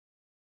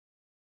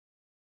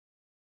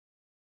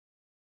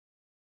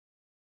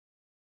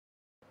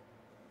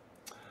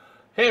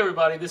Hey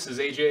everybody, this is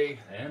AJ,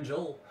 And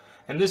Joel.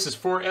 and this is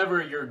Forever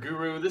Your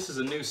Guru. This is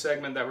a new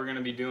segment that we're going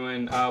to be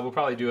doing. We'll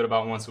probably do it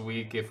about once a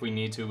week. If we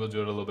need to, we'll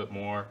do it a little bit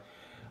more.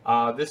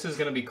 This is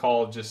going to be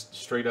called just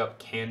straight up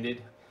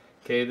Candid.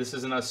 Okay, this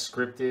isn't us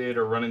scripted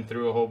or running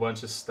through a whole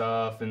bunch of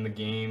stuff in the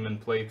game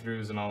and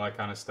playthroughs and all that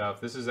kind of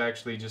stuff. This is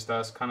actually just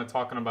us kind of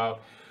talking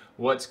about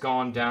what's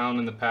gone down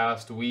in the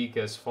past week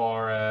as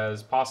far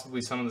as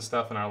possibly some of the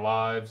stuff in our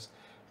lives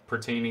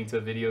pertaining to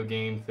video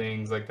game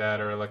things like that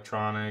or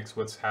electronics,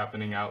 what's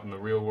happening out in the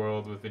real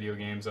world with video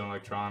games and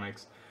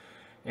electronics,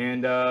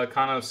 and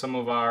kind of some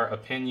of our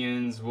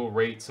opinions. We'll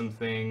rate some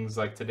things.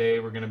 Like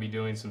today, we're going to be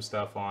doing some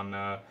stuff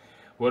on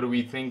what do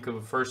we think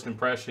of first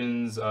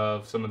impressions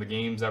of some of the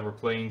games that we're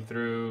playing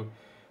through,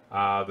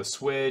 the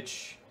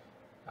Switch,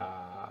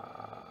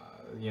 uh,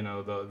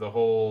 the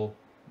whole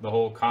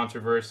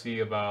controversy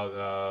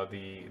about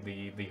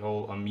the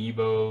whole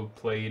amiibo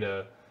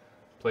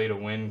play to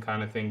win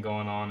kind of thing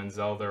going on in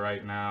Zelda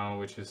right now,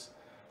 which is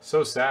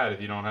so sad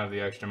if you don't have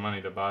the extra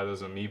money to buy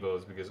those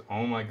amiibos because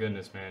oh my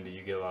goodness, man, do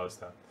you get a lot of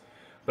stuff.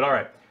 But all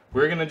right,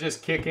 we're gonna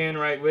just kick in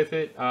right with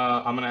it.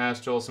 I'm gonna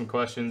ask Joel some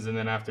questions, and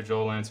then after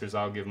Joel answers,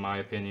 I'll give my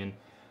opinion.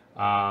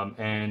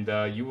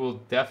 And you will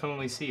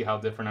definitely see how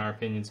different our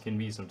opinions can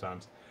be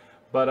sometimes.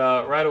 But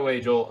right away,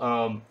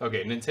 Joel.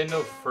 Okay,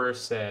 Nintendo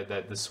first said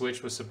that the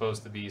Switch was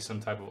supposed to be some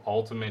type of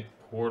ultimate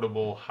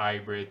portable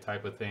hybrid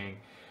type of thing,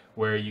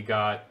 where you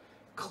got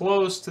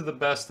close to the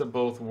best of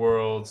both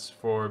worlds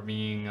for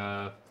being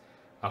a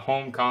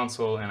home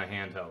console and a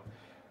handheld.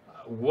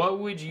 What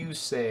would you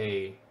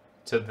say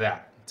to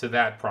that? To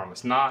that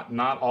promise? Not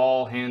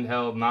all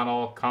handheld, not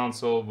all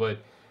console, but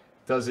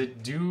does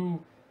it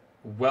do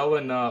well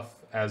enough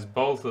as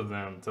both of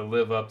them to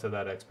live up to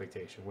that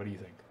expectation? What do you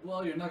think?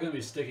 Well, you're not going to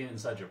be sticking it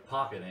inside your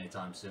pocket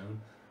anytime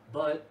soon,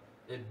 but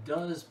it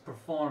does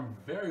perform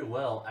very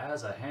well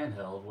as a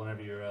handheld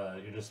whenever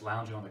you're just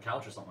lounging on the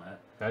couch or something like that.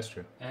 That's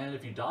true. And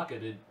if you dock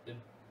it,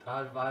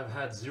 I've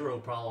had zero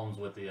problems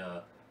with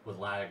the with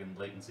lag and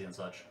latency and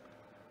such,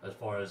 as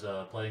far as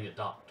playing it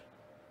docked.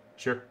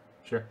 Sure,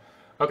 sure.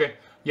 Okay,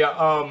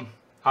 yeah.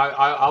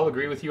 I'll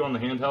agree with you on the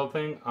handheld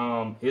thing.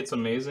 It's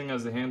amazing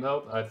as a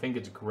handheld. I think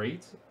it's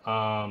great.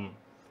 I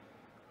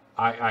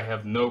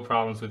have no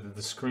problems with it.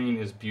 The screen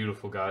is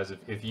beautiful, guys.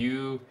 If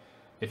you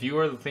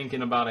are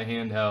thinking about a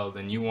handheld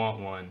and you want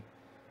one,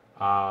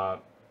 uh,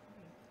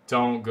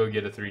 don't go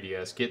get a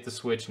 3DS. Get the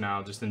Switch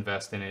now. Just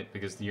invest in it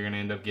because you're gonna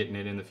end up getting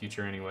it in the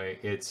future anyway.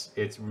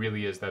 It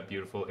really is that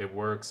beautiful. It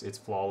works. It's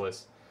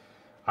flawless.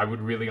 I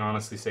would really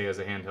honestly say as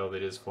a handheld,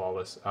 it is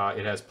flawless.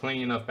 It has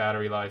plenty enough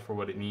battery life for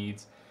what it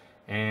needs.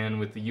 And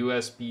with the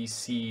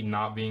USB-C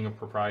not being a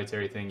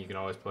proprietary thing, you can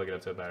always plug it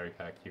up to a battery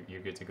pack.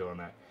 You're good to go on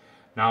that.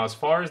 Now, as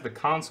far as the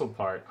console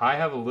part, I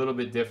have a little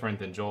bit different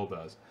than Joel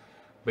does.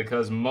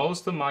 Because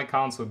most of my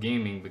console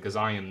gaming, because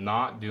I am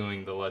not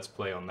doing the Let's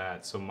Play on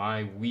that, so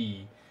my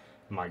Wii,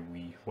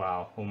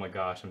 wow, oh my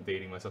gosh, I'm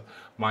dating myself.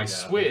 My Yeah, I've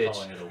been Switch,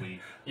 calling it a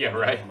week. yeah,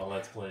 right. On the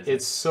Let's Plays.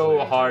 It's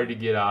so hard to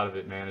get out of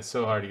it, man. It's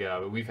so hard to get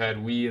out of it. We've had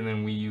Wii and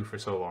then Wii U for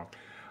so long.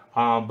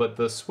 But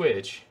the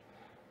Switch,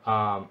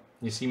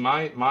 you see,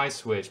 my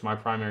Switch, my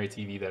primary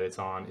TV that it's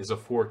on, is a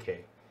 4K.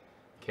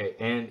 Okay,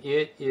 and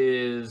it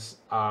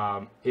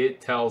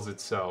tells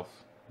itself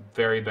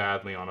very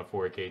badly on a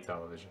 4K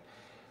television.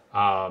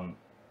 Um,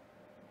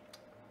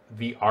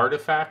 the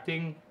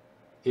artifacting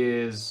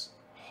is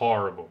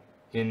horrible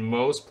in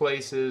most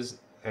places,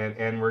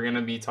 and we're going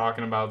to be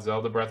talking about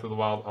Zelda Breath of the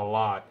Wild a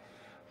lot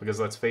because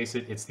let's face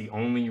it, it's the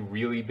only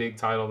really big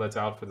title that's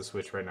out for the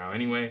Switch right now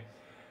anyway.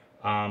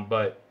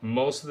 But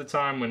most of the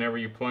time, whenever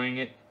you're playing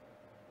it,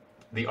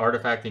 the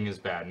artifacting is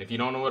bad. And if you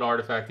don't know what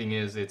artifacting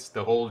is, it's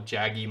the whole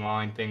jaggy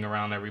line thing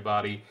around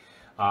everybody,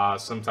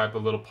 some type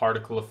of little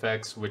particle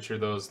effects, which are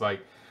those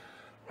like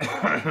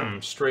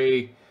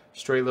stray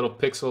little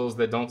pixels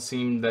that don't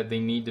seem that they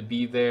need to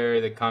be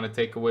there, that kind of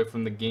take away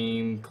from the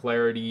game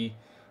clarity.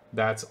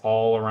 That's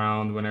all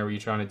around whenever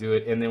you're trying to do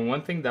it. And then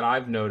one thing that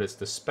I've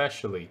noticed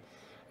especially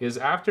is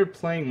after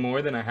playing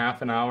more than a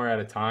half an hour at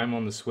a time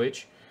on the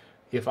Switch,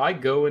 if I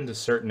go into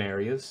certain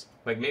areas,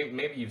 like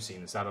maybe you've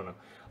seen this, I don't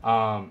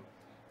know.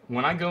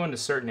 When I go into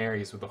certain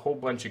areas with a whole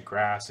bunch of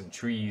grass and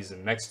trees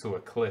and next to a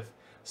cliff,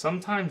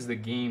 sometimes the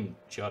game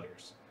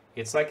judders.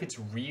 It's like it's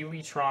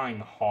really trying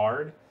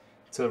hard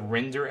to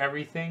render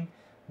everything,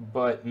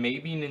 but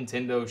maybe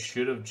Nintendo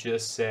should have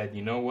just said,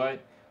 you know what,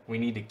 we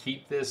need to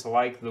keep this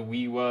like the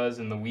Wii was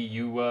and the Wii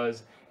U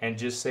was, and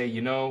just say,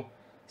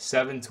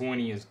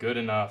 720 is good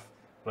enough.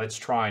 Let's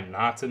try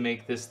not to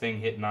make this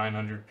thing hit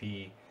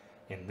 900p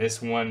in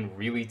this one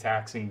really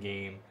taxing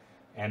game,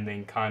 and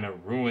then kind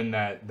of ruin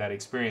that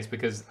experience.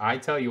 Because I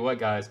tell you what,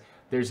 guys,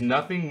 there's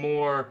nothing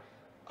more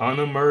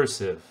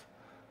unimmersive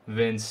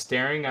than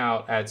staring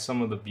out at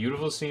some of the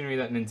beautiful scenery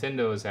that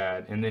Nintendo has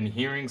had and then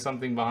hearing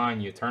something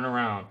behind you turn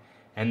around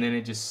and then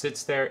it just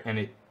sits there and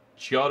it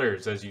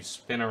judders as you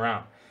spin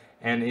around.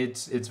 And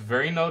it's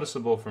very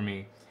noticeable for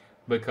me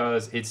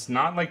because it's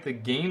not like the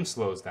game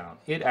slows down.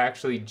 It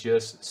actually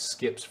just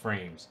skips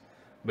frames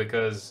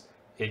because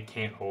it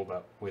can't hold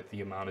up with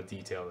the amount of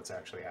detail that's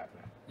actually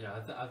happening. Yeah,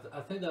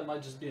 I think that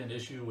might just be an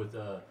issue with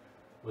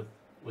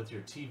with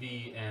your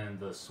TV and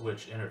the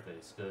Switch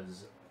interface,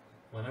 because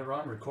whenever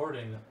I'm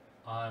recording,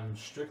 I'm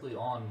strictly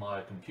on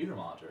my computer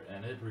monitor,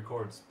 and it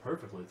records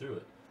perfectly through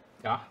it.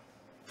 Yeah.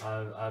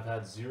 I've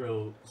had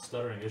zero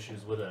stuttering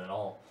issues with it at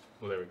all.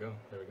 Well, there we go.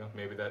 There we go.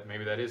 Maybe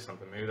that is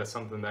something. Maybe that's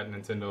something that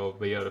Nintendo will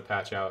be able to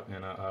patch out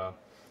in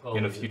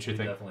a future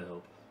thing. Definitely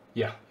hope.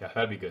 Yeah,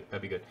 that'd be good.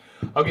 That'd be good.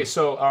 Okay,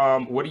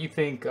 so what do you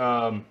think?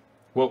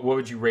 What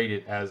would you rate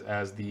it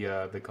as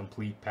the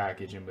complete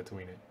package in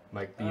between it,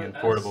 like being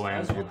portable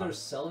and as what they're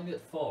selling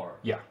it for?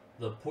 Yeah.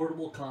 The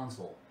portable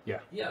console. Yeah.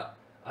 Yeah,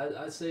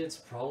 I'd say it's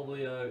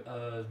probably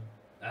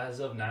as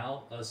of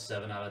now, a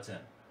 7 out of 10.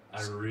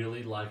 I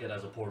really like it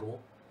as a portable.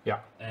 Yeah.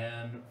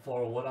 And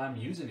for what I'm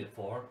using it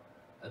for,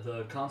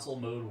 the console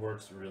mode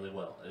works really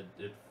well.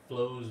 It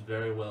flows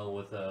very well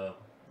with how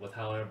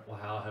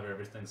I have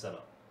everything set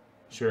up.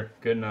 Sure,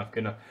 good enough,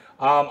 good enough.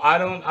 I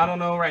don't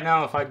know right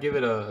now if I'd give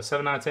it a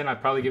 7 out of 10.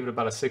 I'd probably give it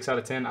about a 6 out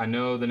of 10. I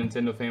know the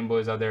Nintendo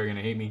fanboys out there are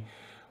gonna hate me,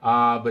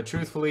 but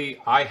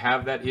truthfully, I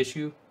have that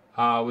issue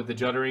with the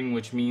juddering,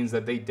 which means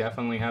that they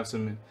definitely have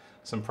some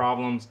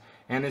problems.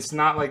 And it's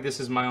not like this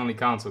is my only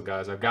console,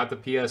 guys. I've got the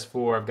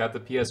PS4, I've got the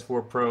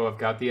PS4 Pro, I've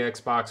got the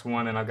Xbox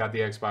One, and I've got the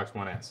Xbox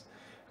One S.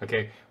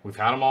 Okay, we've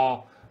had them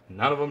all.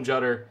 None of them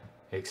judder,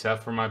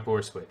 except for my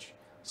poor Switch.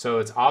 So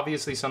it's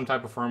obviously some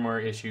type of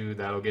firmware issue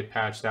that'll get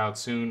patched out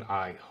soon.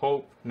 I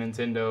hope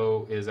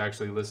Nintendo is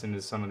actually listening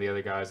to some of the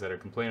other guys that are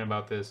complaining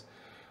about this.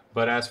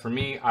 But as for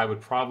me, I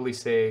would probably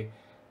say,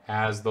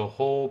 as the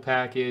whole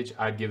package,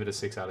 I'd give it a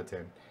 6 out of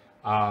 10.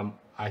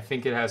 I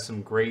think it has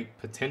some great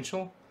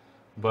potential,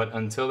 but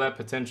until that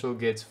potential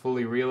gets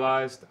fully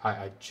realized,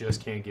 I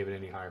just can't give it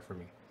any higher for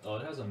me. Oh,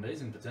 it has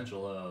amazing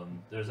potential.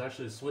 There's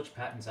actually Switch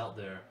patents out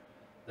there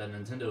that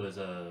Nintendo has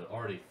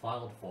already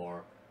filed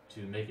for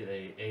to make it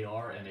a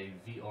AR and a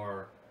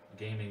VR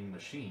gaming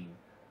machine.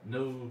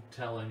 No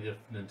telling if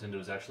Nintendo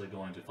is actually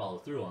going to follow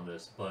through on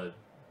this, but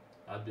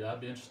I'd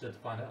be interested to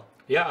find out.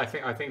 Yeah, I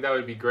think that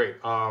would be great.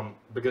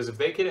 Because if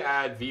they could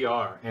add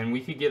VR and we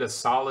could get a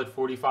solid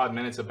 45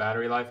 minutes of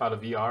battery life out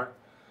of VR,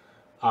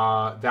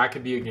 that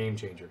could be a game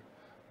changer.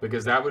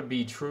 Because that would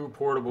be true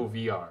portable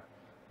VR.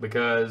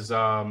 Because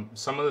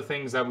some of the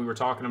things that we were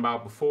talking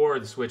about before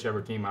the Switch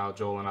ever came out,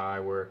 Joel and I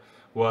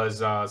was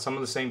some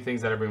of the same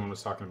things that everyone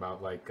was talking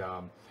about, like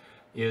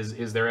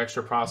is there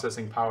extra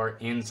processing power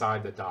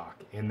inside the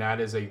dock, and that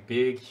is a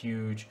big,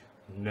 huge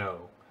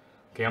no.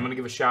 Okay, I'm gonna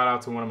give a shout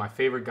out to one of my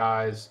favorite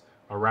guys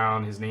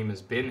around. His name is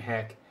Ben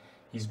Heck.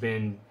 He's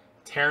been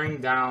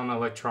tearing down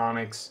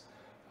electronics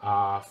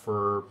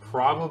for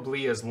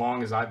probably as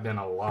long as I've been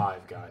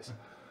alive, guys.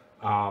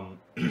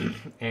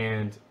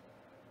 And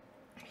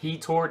he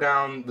tore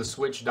down the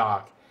Switch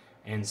dock,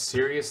 and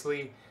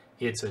seriously,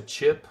 it's a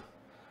chip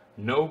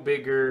no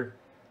bigger.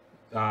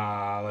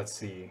 Let's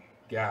see.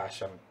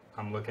 Gosh,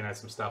 I'm looking at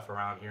some stuff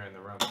around here in the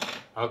room.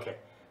 Okay,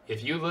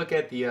 if you look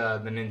at the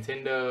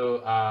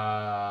Nintendo,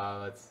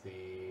 let's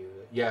see.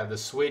 Yeah, the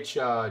Switch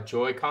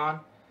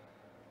Joy-Con.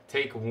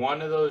 Take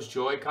one of those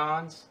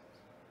Joy-Cons,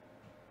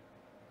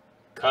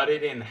 cut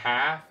it in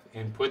half,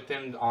 and put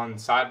them on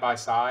side by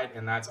side,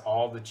 and that's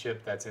all the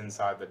chip that's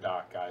inside the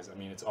dock, guys. I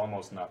mean, it's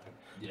almost nothing.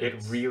 Yeah,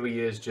 it really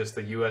is just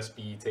a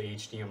USB to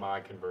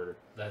HDMI converter.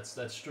 That's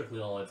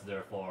strictly all it's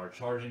there for.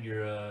 Charging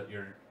your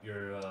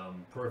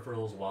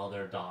peripherals while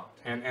they're docked.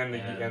 And the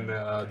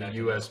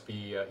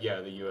USB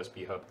the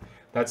USB hub.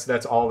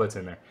 That's all that's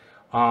in there.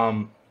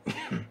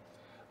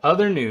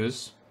 Other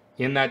news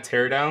in that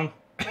teardown,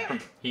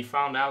 he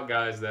found out,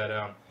 guys,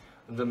 that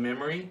the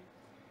memory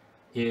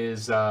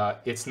is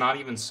it's not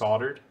even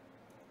soldered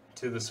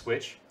to the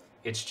Switch.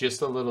 It's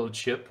just a little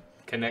chip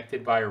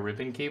connected by a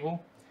ribbon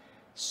cable.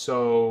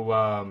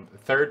 So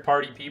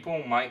third-party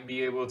people might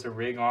be able to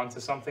rig onto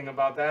something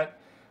about that,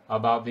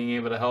 about being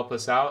able to help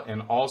us out.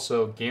 And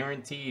also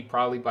guaranteed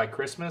probably by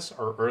Christmas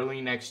or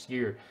early next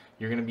year,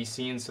 you're going to be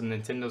seeing some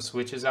Nintendo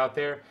Switches out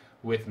there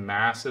with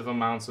massive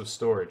amounts of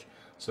storage.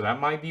 So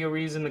that might be a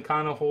reason to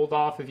kind of hold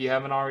off if you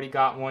haven't already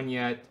got one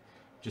yet.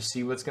 Just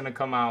see what's going to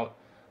come out.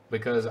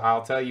 Because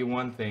I'll tell you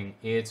one thing,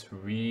 it's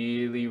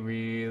really,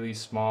 really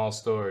small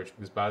storage.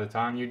 Because by the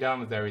time you're done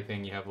with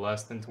everything, you have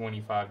less than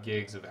 25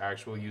 gigs of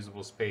actual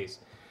usable space.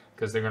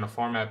 Because they're going to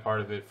format part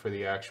of it for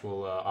the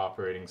actual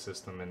operating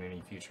system and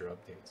any future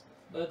updates.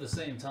 But at the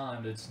same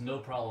time, it's no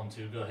problem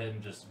to go ahead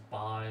and just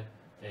buy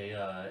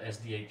a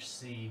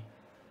SDHC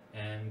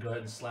and go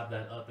ahead and slap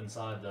that up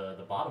inside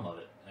the bottom of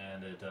it.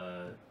 And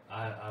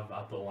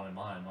I put one in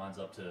mine. Mine's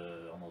up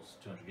to almost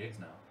 200 gigs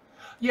now.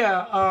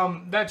 Yeah,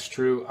 that's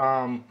true.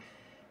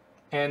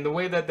 And the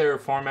way that they're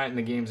formatting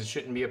the games, it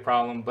shouldn't be a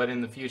problem. But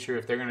in the future,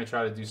 if they're going to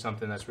try to do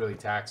something that's really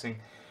taxing,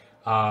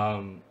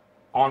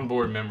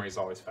 onboard memory is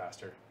always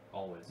faster.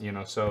 Always. You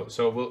know, so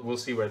we'll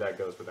see where that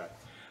goes with that.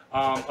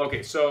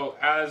 Okay, so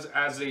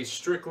as a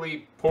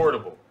strictly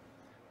portable,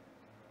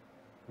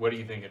 what do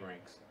you think it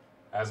ranks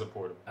as a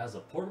portable? As a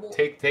portable?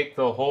 Take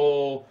the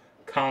whole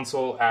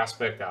console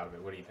aspect out of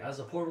it. What do you think? As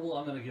a portable,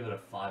 I'm going to give it a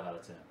 5 out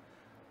of 10.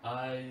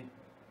 I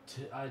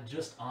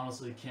just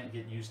honestly can't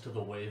get used to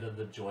the way that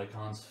the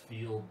Joy-Cons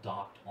feel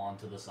docked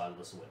onto the side of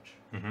the Switch.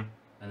 Mm-hmm.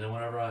 And then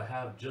whenever I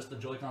have just the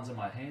Joy-Cons in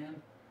my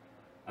hand,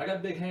 I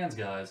got big hands,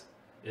 guys.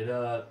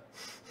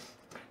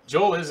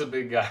 Joel is a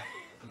big guy.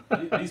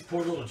 These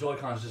poor little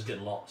Joy-Cons just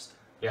get lost.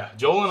 Yeah,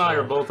 Joel and I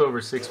are both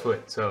over 6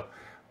 foot, so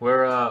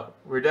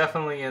we're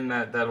definitely in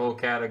that whole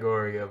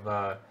category of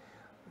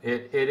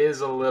it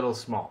is a little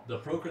small. The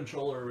Pro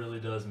Controller really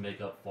does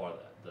make up for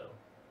that, though.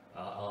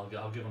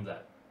 I'll give them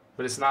that.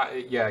 But it's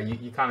not. Yeah,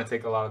 you kind of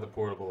take a lot of the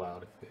portable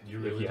out if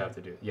You have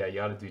to do it. Yeah, you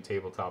got to do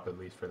tabletop at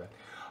least for that.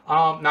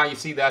 Now you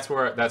see that's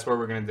where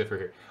we're gonna differ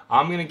here.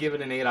 I'm gonna give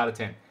it an 8 out of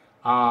 10.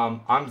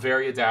 I'm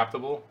very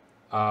adaptable,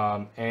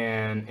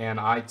 and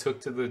I took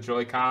to the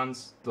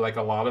Joy-Cons like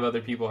a lot of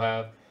other people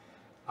have.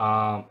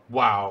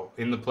 Wow,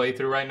 in the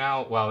playthrough right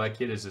now, wow, that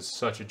kid is just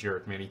such a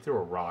jerk, man. He threw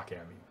a rock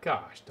at me.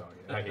 Gosh, dog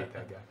it, I hate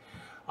that guy.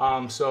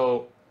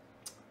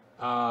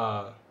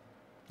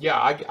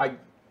 Yeah,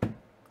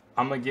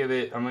 I'm gonna give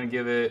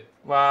it.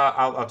 Well,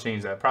 I'll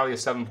change that. Probably a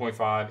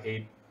 7.5,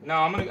 8. No,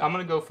 I'm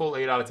gonna go full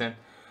 8 out of 10.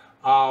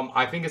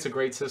 I think it's a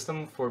great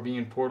system for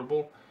being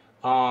portable.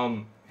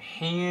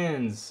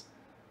 Hands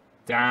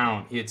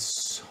down, it's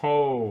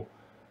so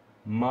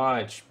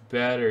much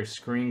better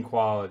screen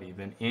quality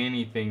than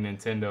anything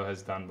Nintendo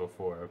has done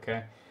before.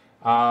 Okay,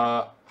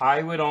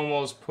 I would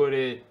almost put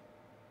it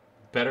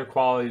better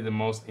quality than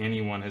most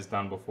anyone has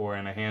done before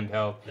in a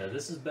handheld. Yeah,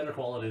 this is better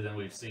quality than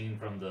we've seen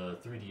from the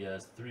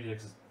 3DS,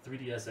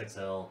 3DS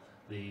XL,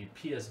 the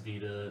PS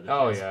Vita,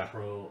 the PS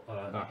Pro,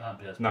 not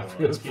PS Pro,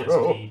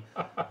 PSP,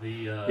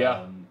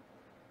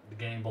 the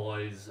Game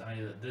Boys. I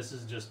mean, this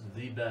is just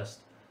the best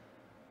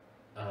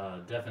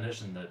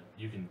definition that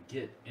you can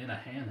get in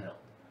a handheld.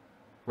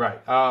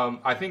 Right.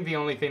 I think the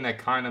only thing that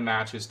kind of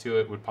matches to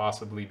it would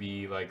possibly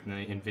be like the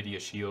NVIDIA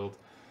Shield.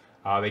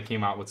 They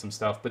came out with some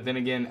stuff. But then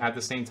again, at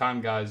the same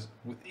time, guys,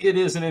 it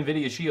is an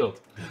NVIDIA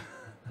Shield.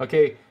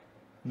 Okay?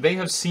 They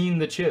have seen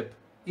the chip.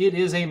 It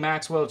is a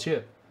Maxwell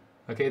chip.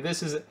 Okay?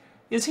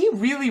 Is he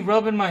really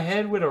rubbing my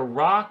head with a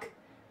rock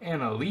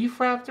and a leaf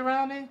wrapped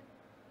around it?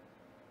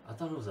 I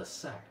thought it was a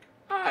sack.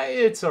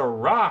 It's a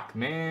rock,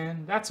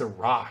 man. That's a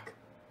rock.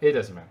 It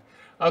doesn't matter.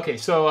 Okay,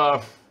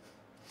 so,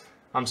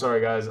 I'm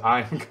sorry, guys.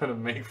 I'm going to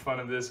make fun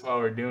of this while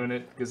we're doing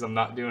it because I'm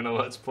not doing a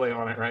Let's Play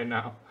on it right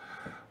now.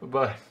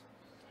 But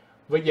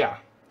yeah,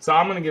 so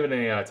I'm going to give it an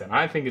 8 out of 10.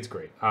 I think it's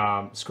great.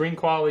 Screen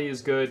quality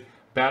is good.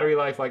 Battery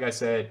life, like I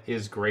said,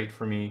 is great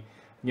for me.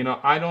 You know,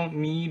 I don't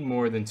need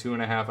more than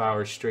 2.5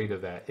 hours straight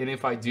of that. And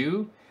if I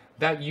do,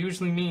 that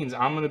usually means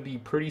I'm going to be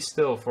pretty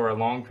still for a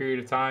long period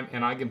of time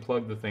and I can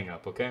plug the thing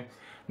up, okay?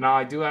 Now,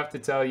 I do have to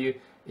tell you,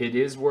 it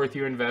is worth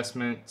your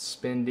investment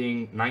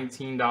spending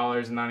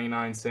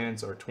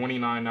 $19.99 or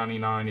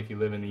 $29.99 if you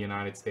live in the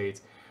United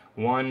States.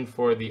 One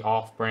for the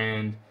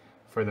off-brand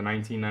for the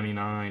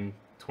 $19.99,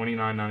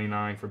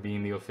 $29.99 for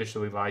being the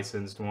officially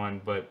licensed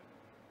one, but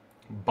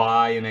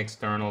buy an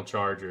external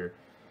charger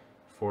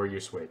for your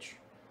Switch,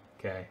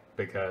 okay?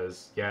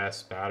 Because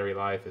yes, battery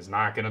life is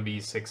not going to be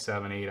 6,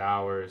 7, 8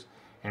 hours,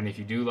 and if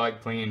you do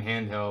like playing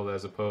handheld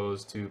as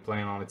opposed to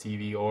playing on a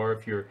TV, or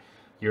if you're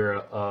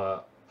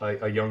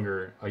a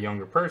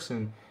younger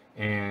person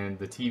and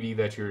the TV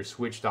that your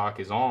Switch dock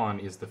is on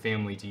is the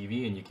family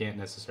TV and you can't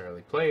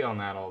necessarily play on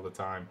that all the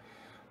time,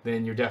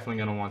 then you're definitely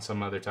going to want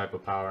some other type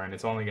of power, and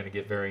it's only going to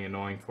get very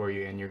annoying for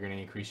you, and you're going to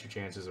increase your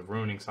chances of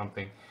ruining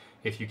something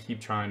if you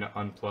keep trying to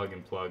unplug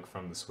and plug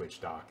from the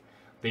Switch dock.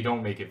 They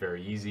don't make it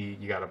very easy.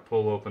 You got to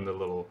pull open the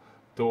little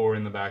door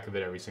in the back of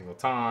it every single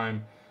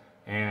time,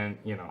 and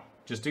you know,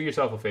 just do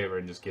yourself a favor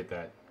and just get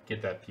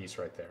that piece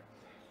right there.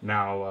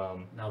 Now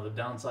the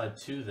downside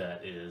to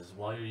that is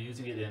while you're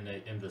using it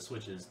in the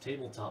Switch's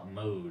tabletop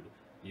mode,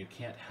 you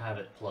can't have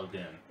it plugged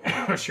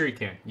in. Sure you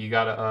can. You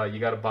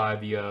gotta buy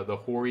the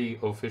Hori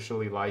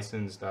officially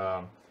licensed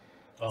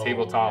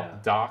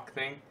tabletop dock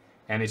thing,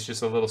 and it's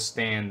just a little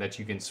stand that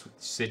you can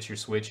sit your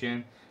Switch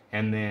in,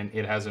 and then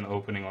it has an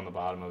opening on the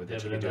bottom of it.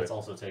 Yeah, but that's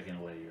also taking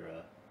away your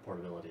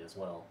portability as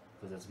well,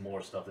 because it's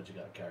more stuff that you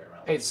gotta carry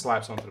around. It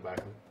slaps onto the back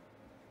of it.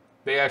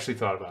 They actually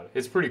thought about it.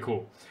 It's pretty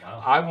cool.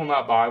 Wow. I will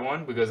not buy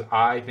one because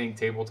I think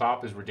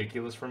tabletop is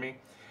ridiculous for me.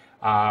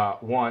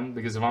 One,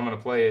 because if I'm going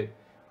to play it,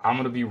 I'm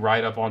going to be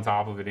right up on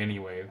top of it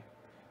anyway.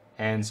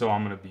 And so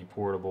I'm going to be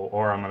portable,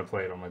 or I'm going to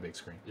play it on my big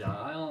screen. Yeah,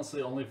 I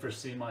honestly only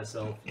foresee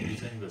myself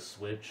using the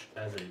Switch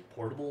as a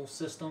portable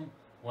system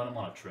when I'm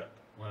on a trip.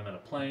 When I'm in a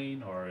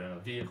plane or in a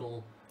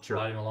vehicle, Sure.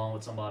 riding along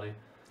with somebody.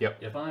 Yep.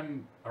 If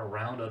I'm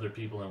around other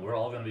people and we're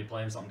all going to be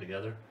playing something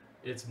together,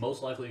 it's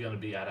most likely going to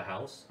be at a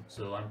house,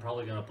 so I'm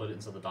probably going to put it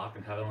into the dock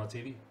and have it on the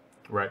TV.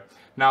 Right.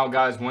 Now,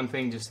 guys, one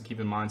thing just to keep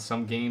in mind,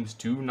 some games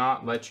do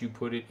not let you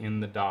put it in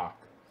the dock.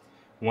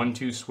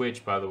 1-2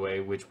 Switch, by the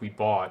way, which we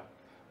bought,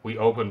 we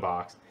open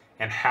boxed,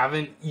 and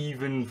haven't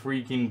even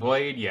freaking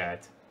played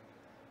yet.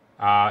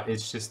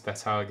 It's just,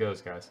 that's how it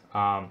goes, guys.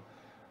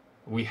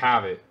 We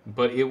have it,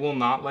 but it will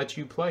not let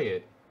you play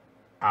it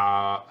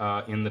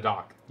in the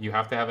dock. You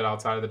have to have it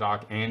outside of the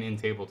dock and in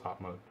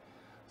tabletop mode.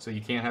 So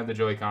you can't have the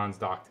Joy-Cons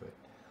docked to it.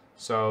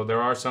 So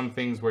there are some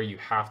things where you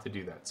have to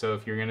do that. So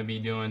if you're going to be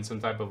doing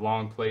some type of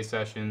long play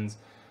sessions,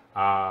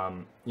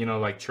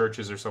 like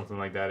churches or something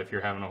like that, if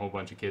you're having a whole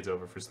bunch of kids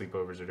over for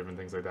sleepovers or different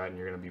things like that, and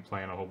you're going to be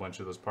playing a whole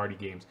bunch of those party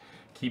games,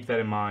 keep that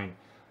in mind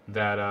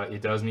that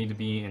it does need to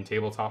be in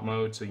tabletop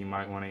mode, so you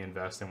might want to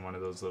invest in one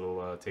of those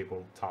little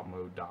tabletop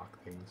mode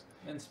dock things.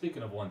 And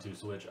speaking of 1-2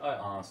 switch, I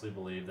honestly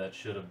believe that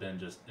should have been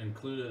just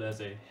included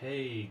as a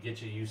hey, get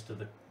you used to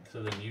the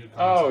new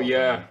console. Oh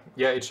yeah,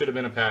 it should have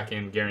been a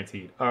pack-in,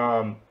 guaranteed.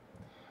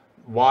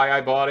 Why I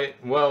bought it?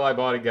 Well, I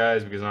bought it,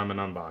 guys, because I'm an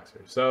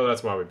unboxer. So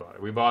that's why we bought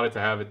it. We bought it to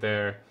have it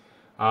there.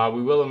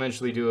 We will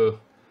eventually do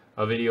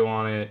a video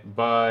on it,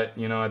 but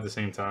at the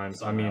same time,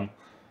 I mean,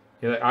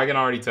 I can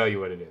already tell you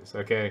what it is.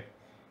 Okay,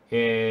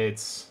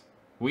 it's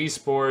Wii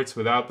Sports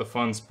without the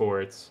fun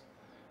sports.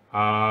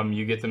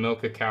 You get to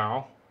milk a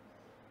cow,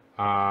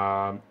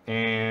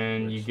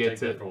 and Which, you get take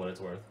to that for what it's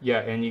worth.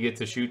 yeah, and you get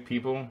to shoot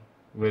people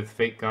with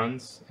fake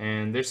guns,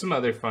 and there's some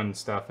other fun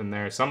stuff in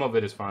there. Some of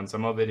it is fun.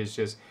 Some of it is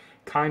just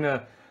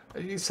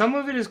some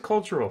of it is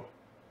cultural.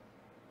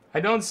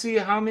 I don't see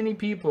how many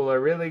people are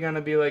really going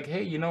to be like,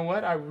 hey, you know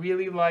what? I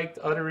really liked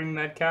uttering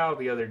that cow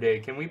the other day.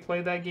 Can we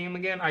play that game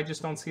again? I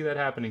just don't see that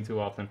happening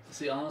too often.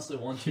 See, honestly,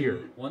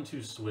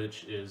 1-2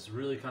 Switch is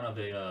really kind of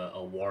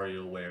a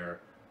WarioWare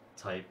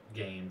type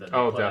game that they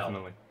Oh, put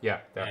definitely. out.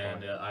 Yeah,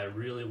 definitely. And I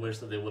really wish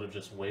that they would have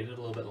just waited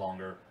a little bit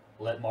longer,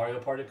 let Mario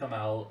Party come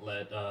out,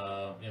 let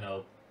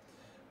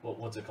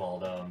what's it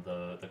called,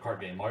 the kart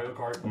game, Mario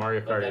Kart.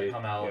 Mario Kart let that 8,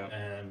 come out, yeah.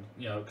 and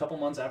a couple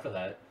months after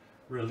that,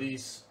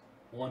 release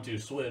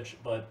 1-2 Switch,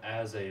 but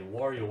as a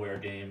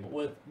WarioWare game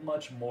with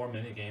much more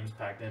mini games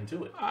packed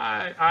into it.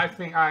 I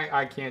think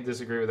I can't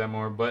disagree with that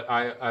more, but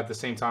at the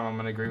same time I'm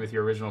going to agree with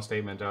your original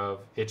statement of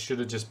it should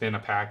have just been a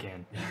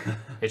pack-in.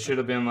 It should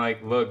have been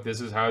like, look,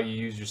 this is how you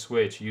use your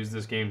Switch. Use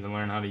this game to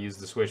learn how to use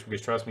the Switch,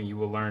 because trust me, you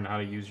will learn how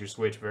to use your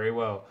Switch very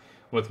well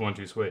with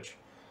 1-2 Switch.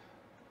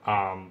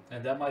 And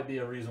that might be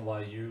a reason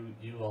why you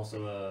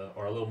also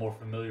are a little more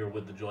familiar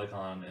with the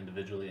Joy-Con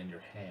individually in your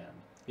hand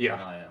than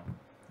I am.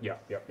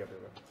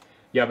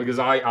 Yeah, because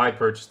I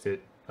purchased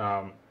it.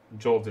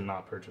 Joel did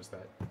not purchase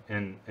that,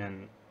 and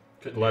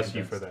Couldn't bless be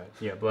you for convinced.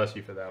 that. Yeah, bless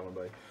you for that one,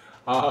 buddy.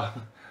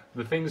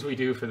 The things we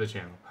do for the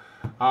channel.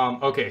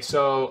 Okay,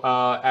 so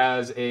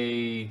as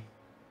a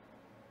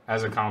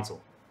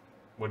console,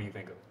 what do you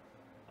think of it?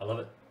 I love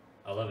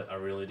it. I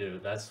really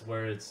do. That's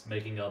where it's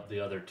making up the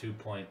other 2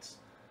 points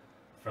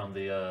from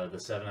the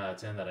 7 out of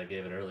 10 that I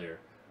gave it earlier.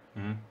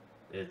 Mm-hmm.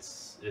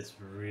 It's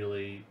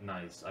really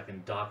nice. I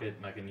can dock it,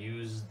 and I can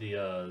use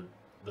the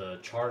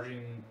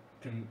charging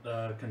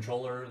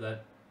controller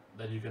that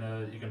you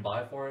can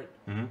buy for it,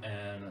 Mm-hmm.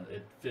 and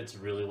it fits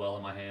really well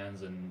in my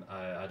hands, and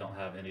I don't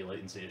have any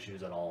latency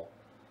issues at all.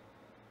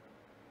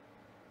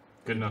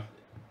 Good enough.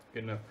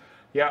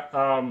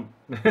 Yeah.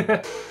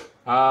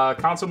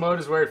 Console mode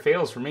is where it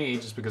fails for me,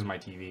 just because of my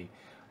TV.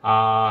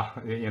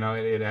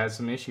 It has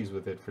some issues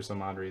with it for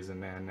some odd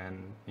reason, and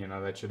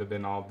that should have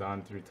been all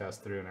done through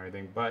test through and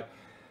everything. But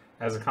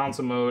as a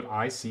console mode,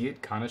 I see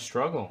it kind of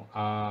struggle.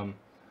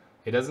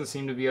 It doesn't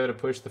seem to be able to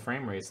push the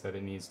frame rates that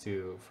it needs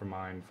to for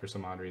mine for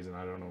some odd reason.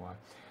 I don't know why.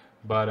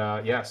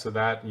 But yeah, so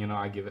that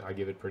I give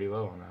it pretty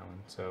low on that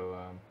one. So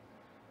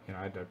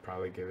I'd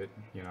probably give it,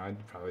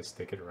 I'd probably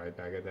stick it right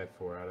back at that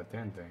 4 out of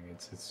 10 thing.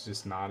 It's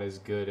just not as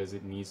good as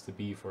it needs to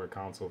be for a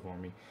console for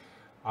me,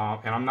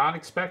 and I'm not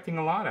expecting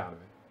a lot out of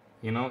it.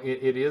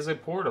 It is a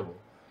portable,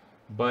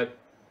 but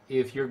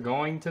if you're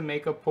going to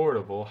make a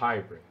portable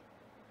hybrid,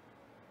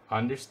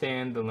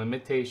 understand the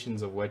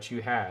limitations of what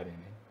you had in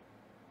it,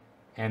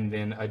 and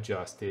then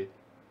adjust it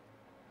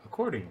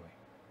accordingly.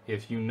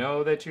 If you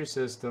know that your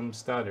system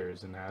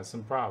stutters and has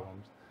some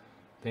problems,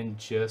 then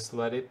just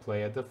let it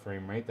play at the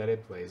frame rate that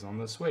it plays on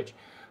the Switch.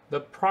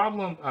 The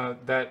problem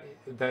that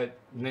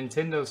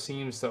Nintendo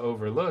seems to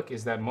overlook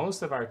is that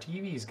most of our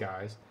TVs,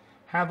 guys,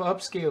 have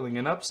upscaling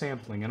and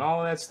upsampling and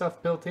all of that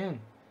stuff built in.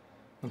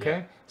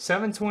 Okay? Yeah.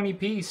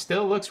 720p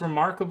still looks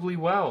remarkably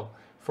well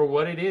for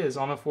what it is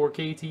on a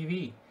 4K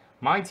TV.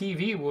 My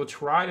TV will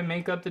try to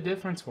make up the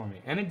difference for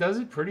me, and it does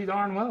it pretty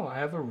darn well. I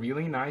have a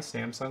really nice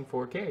Samsung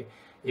 4K.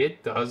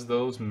 It does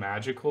those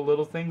magical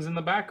little things in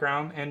the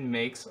background and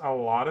makes a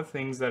lot of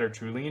things that are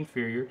truly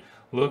inferior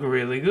look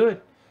really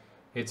good.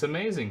 It's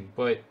amazing,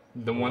 but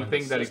the one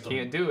thing that it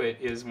can't do it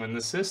is when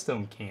the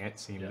system can't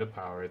seem to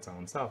power its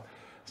own stuff.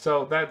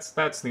 So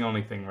that's the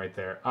only thing right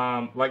there.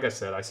 Like I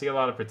said, I see a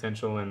lot of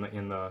potential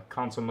in the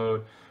console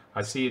mode.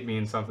 I see it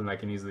being something that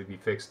can easily be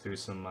fixed through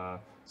some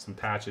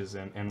patches,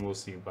 and we'll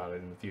see about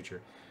it in the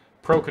future.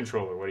 Pro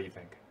controller, what do you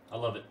think? I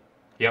love it.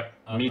 Yep,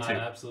 me too. I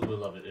absolutely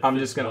love it. It I'm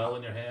fits just gonna. well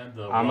in your hand.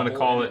 I'm gonna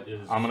call it.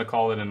 I'm gonna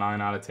call it a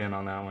 9 out of 10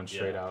 on that one,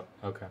 straight out.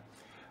 Okay.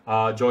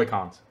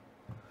 Joy-Cons.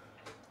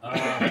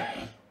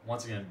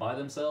 Once again, by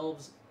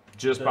themselves.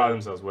 Just by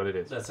themselves, what it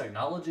is. The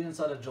technology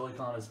inside of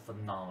Joy-Con is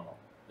phenomenal.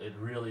 It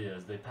really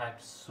is. They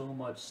packed so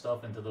much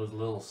stuff into those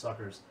little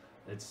suckers.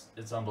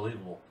 It's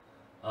unbelievable.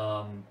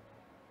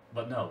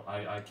 But no,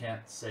 I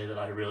can't say that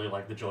I really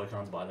like the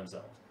Joy-Cons by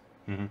themselves.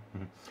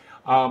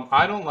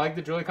 I don't like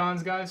the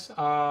Joy-Cons, guys.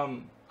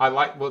 I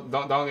like. Well,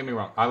 don't get me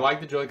wrong. I like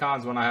the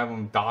Joy-Cons when I have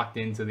them docked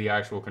into the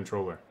actual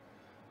controller.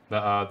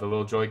 The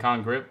little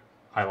Joy-Con grip.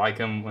 I like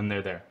them when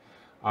they're there.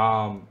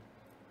 Um,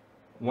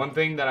 One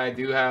thing that I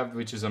do have,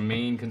 which is a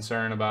main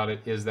concern about it,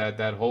 is that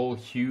that whole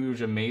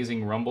huge,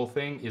 amazing rumble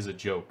thing is a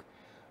joke.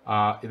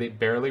 It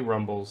barely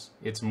rumbles.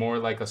 It's more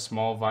like a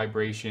small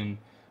vibration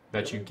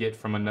that you Really? get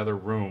from another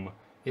room.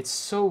 It's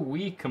so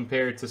weak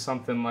compared to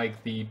something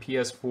like the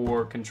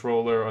PS4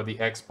 controller or the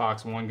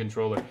Xbox One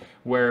controller,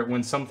 where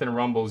when something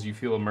rumbles, you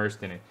feel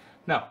immersed in it.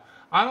 No,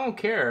 I don't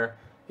care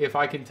if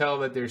I can tell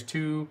that there's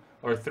 2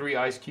 or 3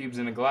 ice cubes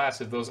in a glass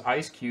if those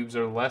ice cubes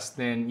are less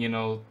than,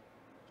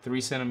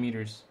 3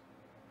 centimeters.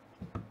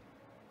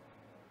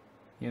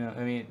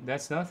 I mean,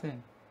 that's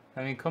nothing.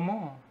 I mean, come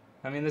on.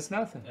 I mean, that's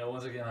nothing. Yeah,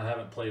 once again, I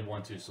haven't played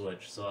 1-2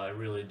 Switch, so I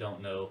really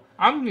don't know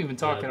I'm even the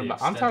talking about.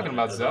 I'm extent talking of it.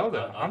 about 'Cause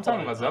Zelda. I'm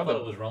talking about I thought it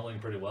Zelda. was rumbling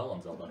pretty well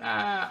on Zelda.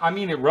 I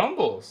mean, it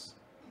rumbles,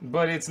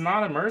 but it's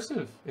not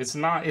immersive. It's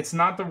not. It's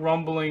not the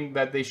rumbling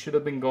that they should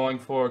have been going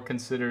for,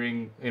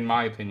 considering, in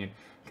my opinion,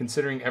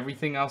 considering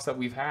everything else that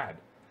we've had.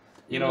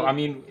 I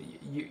mean,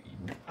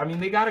 I mean,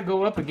 they got to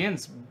go up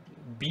against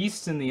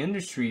beasts in the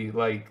industry,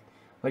 like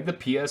the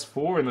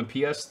PS4 and the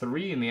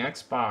PS3 and the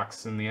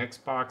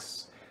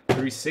Xbox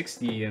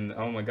 360, and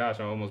oh my gosh,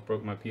 I almost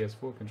broke my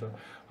PS4 controller,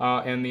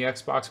 and the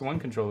Xbox One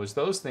controllers.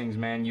 Those things,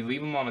 man, you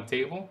leave them on a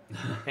table,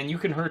 and you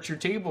can hurt your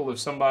table if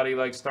somebody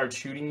like starts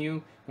shooting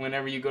you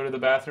whenever you go to the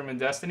bathroom in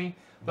Destiny.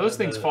 Those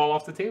things fall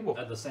off the table.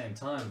 At the same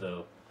time,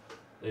 though,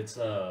 it's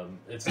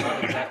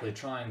not exactly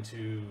trying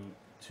to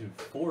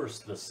force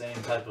the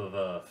same type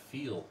of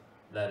feel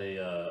that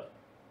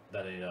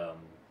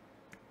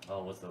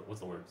what's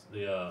the words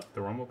The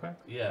Rumble Pack.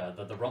 yeah,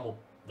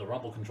 the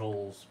rumble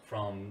controls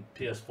from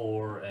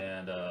PS4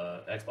 and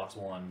Xbox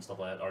One and stuff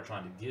like that are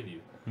trying to give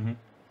you. Mm-hmm.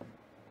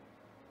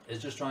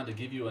 It's just trying to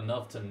give you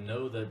enough to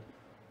know that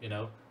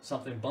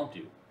something bumped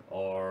you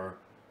or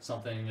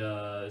something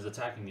is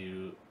attacking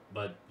you,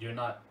 but you're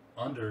not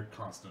under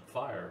constant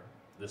fire,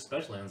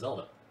 especially in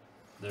Zelda.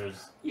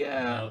 There's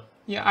I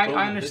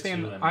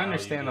understand. I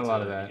understand a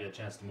lot of that. You get a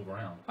chance to move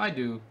around. I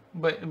do,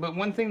 but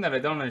one thing that I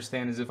don't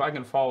understand is if I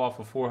can fall off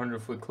a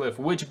 400-foot cliff,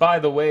 which, by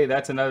the way,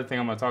 that's another thing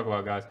I'm going to talk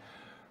about, guys.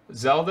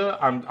 Zelda,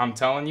 I'm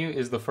telling you,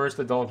 is the first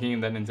adult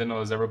game that Nintendo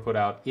has ever put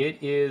out. It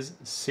is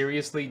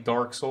seriously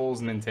Dark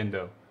Souls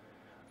Nintendo.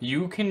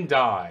 You can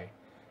die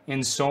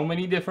in so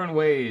many different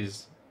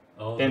ways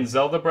in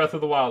Zelda Breath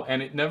of the Wild,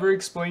 and it never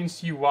explains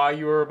to you why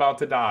you are about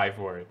to die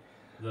for it.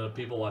 The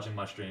people watching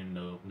my stream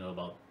know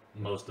about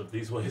most of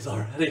these ways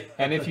already.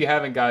 And if you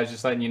haven't, guys,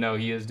 just letting you know,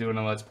 he is doing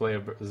a Let's Play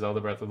of Zelda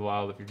Breath of the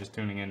Wild if you're just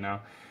tuning in now.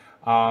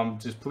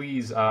 Just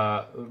please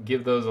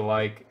give those a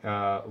like,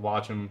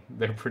 watch them.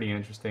 They're pretty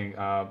interesting.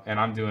 And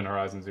I'm doing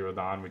Horizon Zero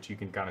Dawn, which you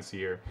can kind of see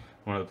here,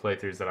 one of the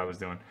playthroughs that I was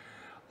doing.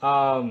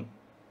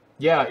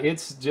 Yeah,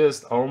 it's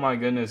just, oh my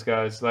goodness,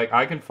 guys. Like,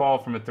 I can fall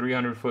from a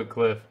 300-foot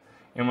cliff,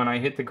 and when I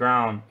hit the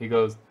ground, it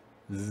goes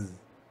zzz.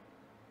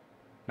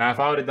 Now, if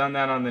I would have done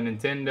that on the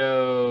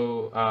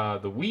Nintendo,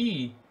 the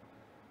Wii,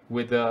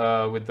 with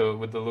the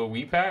little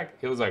Wii pack,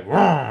 it was like,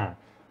 Rrr!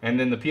 And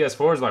then the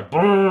PS4 is like,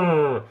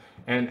 Brrr!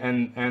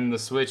 and the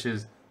Switch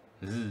is,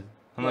 zzz.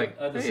 I'm like,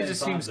 it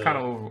just seems kind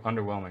of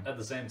underwhelming. At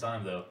the same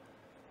time, though,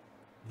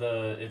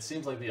 it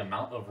seems like the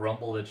amount of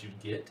rumble that you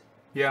get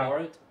Yeah. for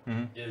it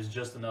is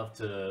just enough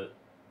to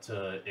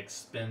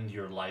expend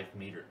your life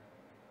meter,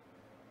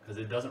 because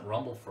it doesn't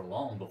rumble for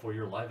long before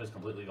your life is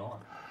completely gone.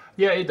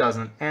 Yeah, it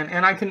doesn't,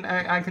 and I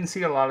can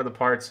see a lot of the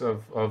parts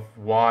of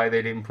why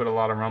they didn't put a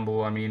lot of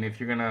rumble. I mean, if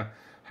you're gonna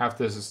have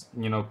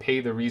to pay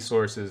the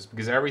resources,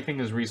 because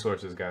everything is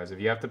resources, guys. If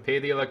you have to pay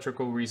the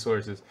electrical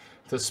resources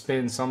to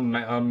spend some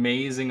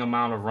amazing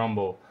amount of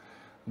rumble,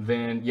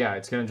 then yeah,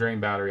 it's gonna drain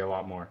battery a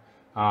lot more.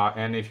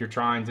 And if you're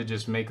trying to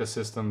just make a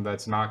system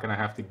that's not gonna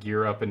have to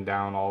gear up and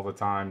down all the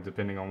time,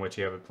 depending on what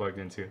you have it plugged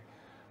into,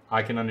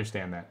 I can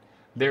understand that.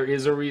 There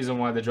is a reason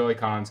why the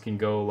Joy-Cons can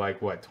go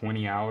like, what,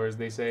 20 hours,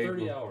 they say?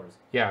 30 hours.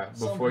 Yeah,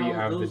 before you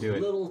have to do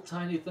it. Those little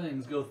tiny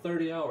things go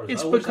 30 hours.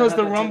 It's because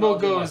the rumble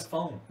goes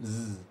phone.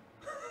 zzz.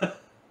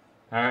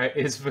 Alright,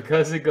 it's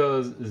because it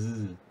goes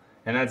zzz.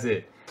 And that's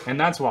it. And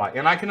that's why.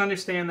 And I can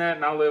understand that,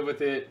 and I'll live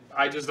with it.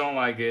 I just don't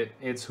like it.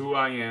 It's who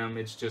I am.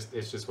 It's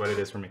just what it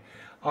is for me.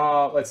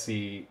 Let's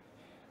see.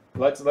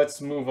 Let's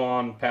move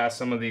on past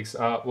some of these.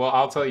 Well,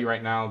 I'll tell you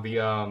right now,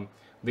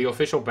 the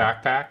official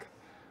backpack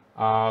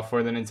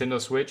for the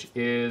Nintendo Switch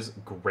is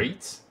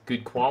great,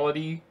 good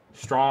quality,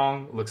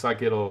 strong. Looks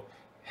like it'll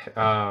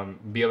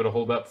be able to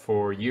hold up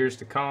for years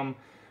to come.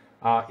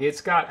 It's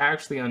got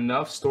actually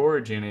enough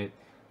storage in it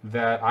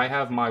that I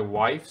have my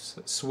wife's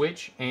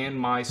Switch and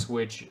my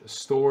Switch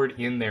stored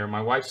in there.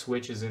 My wife's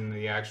Switch is in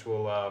the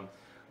actual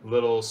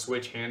little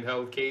Switch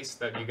handheld case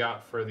that you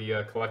got for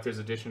the collector's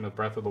edition of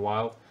Breath of the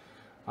Wild.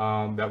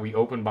 That we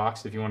open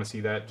boxed. If you want to see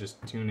that,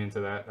 just tune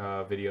into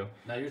that video.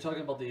 Now you're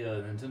talking about the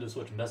Nintendo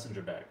Switch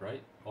messenger bag,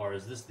 right? Or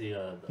is this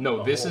the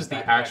no, this is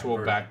the actual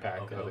backpack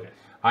okay, of okay. it.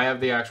 I have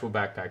the actual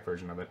backpack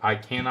version of it. I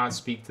cannot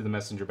speak to the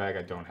messenger bag.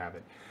 I don't have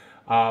it.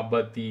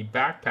 But the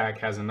backpack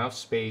has enough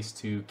space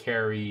to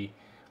carry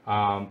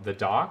the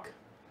dock,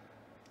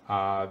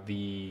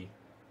 the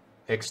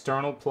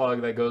external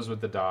plug that goes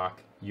with the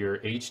dock, your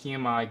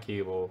HDMI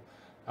cable,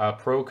 a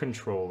Pro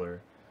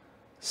controller,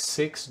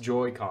 6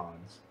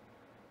 Joy-Cons.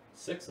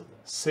 6 of them.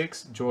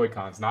 6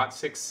 Joy-Cons, not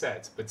 6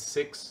 sets, but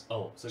 6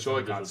 Oh, 6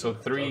 Joy-Cons. So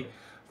Joy-Cons. three, Okay.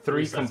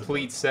 three Sets of complete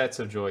Joy-Cons. sets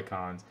of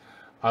Joy-Cons,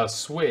 a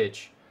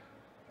Switch,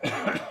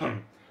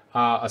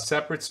 a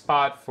separate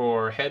spot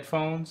for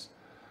headphones,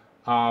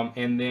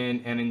 and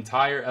then an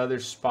entire other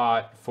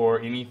spot for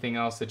anything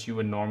else that you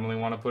would normally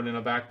want to put in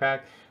a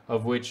backpack,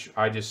 of which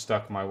I just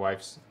stuck my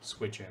wife's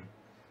Switch in.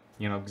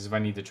 You know, because if I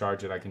need to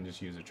charge it, I can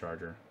just use a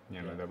charger,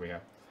 you know, Yeah. that we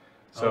have.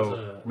 I was,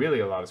 So, really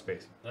a lot of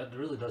space. That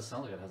really does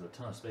sound like it has a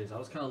ton of space. I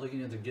was kind of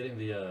looking into getting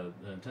the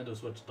Nintendo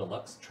Switch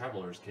Deluxe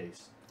Traveler's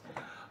Case.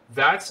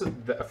 That's,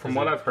 from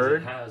what I've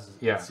heard,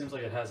 It seems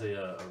like it has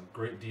a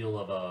great deal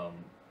of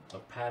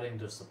padding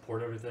to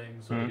support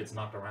everything, so if it gets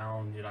knocked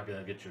around, you're not going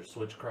to get your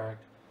Switch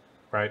cracked.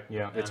 right,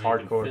 yeah, it's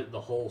And it can hardcore. fit the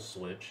whole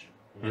Switch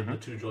with the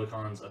 2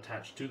 Joy-Cons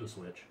attached to the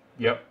Switch.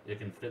 Yep. It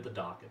can fit the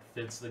dock. It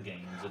fits the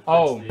games. It fits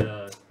Oh,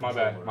 the my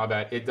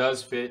bad. It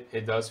does fit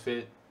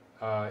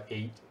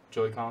 8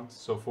 Joy-Cons,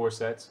 so 4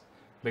 sets,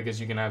 because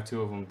you can have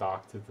 2 of them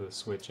docked to the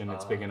Switch, and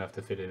it's big enough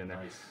to fit it in there.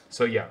 Nice.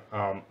 So yeah,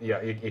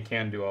 it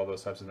can do all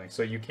those types of things.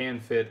 So you can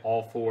fit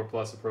all 4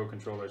 plus a Pro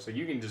controller, so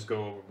you can just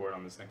go overboard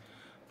on this thing.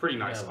 Pretty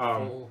nice.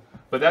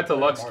 But that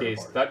deluxe Mario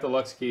case,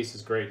 Party.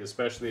 is great,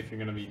 especially if you're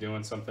going to be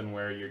doing something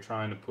where you're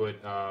trying to put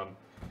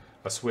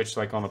a Switch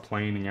like on a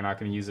plane and you're not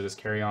going to use it as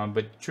carry-on.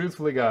 But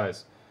truthfully,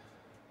 guys,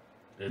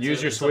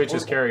 use your Switch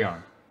as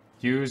carry-on.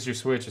 Use your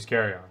Switch as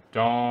carry-on.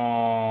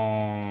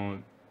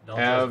 Don't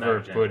ever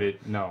put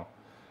it. No,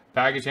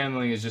 package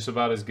handling is just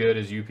about as good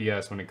as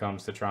UPS when it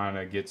comes to trying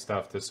to get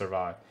stuff to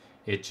survive.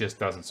 It just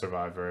doesn't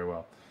survive very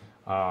well.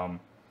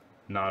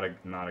 Not a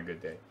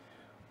good day.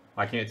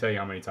 I can't tell you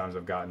how many times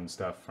I've gotten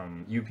stuff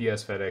from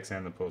UPS, FedEx,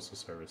 and the Postal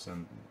Service,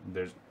 and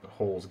there's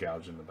holes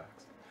gouged in the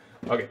backs.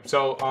 Okay,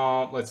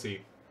 so let's see.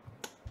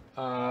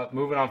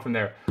 Moving on from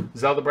there,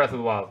 Zelda Breath of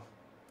the Wild.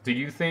 Do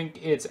you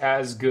think it's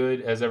as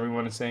good as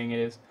everyone is saying it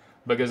is?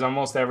 Because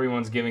almost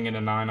everyone's giving it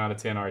a 9 out of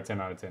 10 or a 10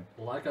 out of 10.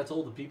 Like I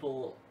told the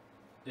people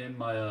in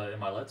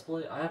my Let's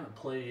Play, I haven't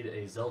played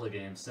a Zelda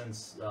game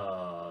since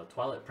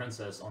Twilight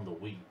Princess on the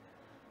Wii.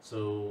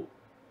 So,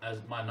 as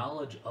my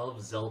knowledge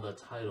of Zelda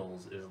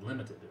titles is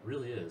limited, it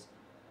really is,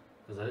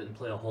 because I didn't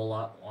play a whole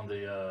lot on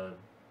the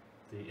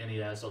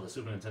NES or the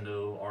Super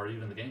Nintendo or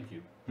even the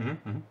GameCube.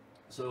 Mm-hmm.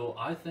 So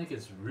I think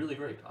it's really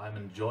great. I'm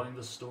enjoying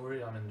the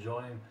story. I'm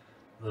enjoying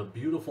the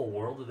beautiful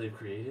world that they've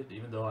created.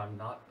 Even though I'm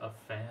not a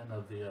fan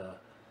of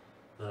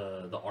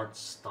the art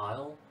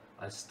style,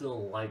 I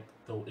still like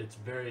it's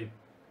very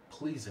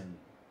pleasing.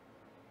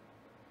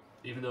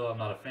 Even though I'm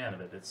not a fan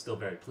of it, it's still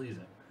very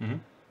pleasing. Mm-hmm.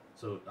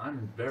 So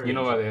I'm very. You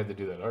know why they had to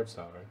do that art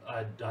style,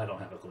 right? I don't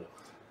have a clue.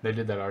 They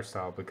did that art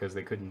style because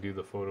they couldn't do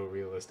the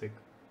photorealistic.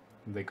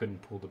 They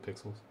couldn't pull the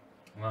pixels.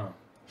 Wow.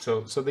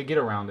 So they get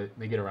around it.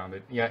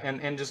 Yeah,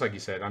 and just like you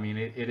said, I mean,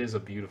 it is a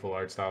beautiful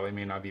art style. It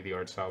may not be the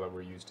art style that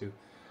we're used to,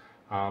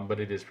 but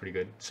it is pretty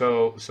good.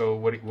 So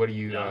what do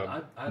you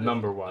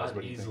number wise?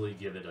 I'd easily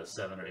give it a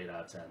 7 or 8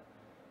 out of 10.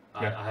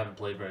 Yeah. I haven't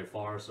played very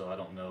far, so I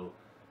don't know,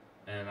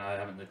 and I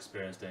haven't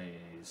experienced any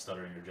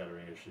stuttering or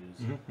juddering issues.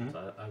 Mm-hmm.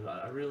 So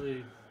I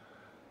really,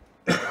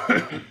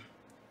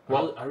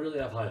 Well, I really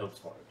have high hopes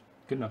for it.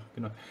 Good enough.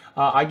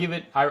 I give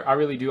it. I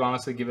really do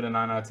honestly give it a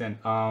 9 out of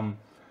 10.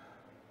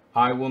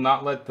 I will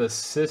not let the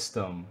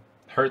system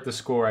hurt the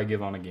score I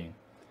give on a game.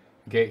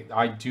 Okay,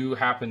 I do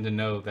happen to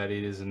know that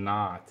it is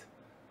not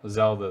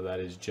Zelda that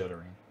is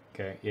juddering.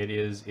 Okay, it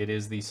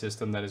is the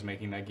system that is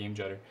making that game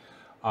judder.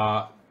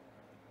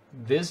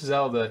 This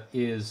Zelda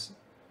is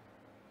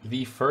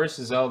the first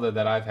Zelda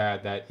that I've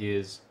had that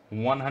is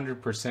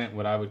 100%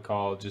 what I would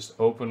call just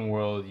open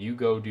world. You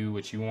go do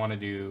what you want to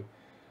do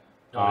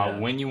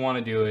when you want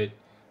to do it,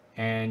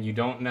 and you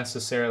don't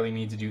necessarily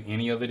need to do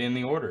any of it in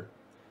the order.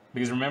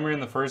 Because remember in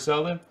the first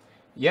Zelda,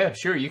 yeah,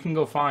 sure, you can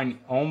go find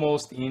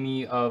almost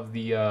any of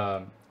the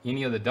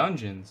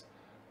dungeons,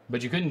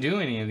 but you couldn't do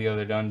any of the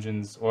other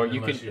dungeons, or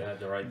Unless you had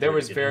the right there gear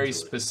was to get very into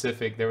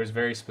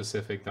it.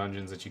 specific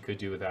dungeons that you could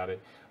do without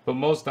it. But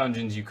most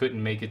dungeons you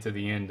couldn't make it to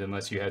the end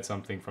unless you had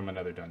something from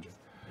another dungeon.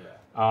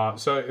 Yeah.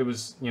 So it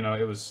was,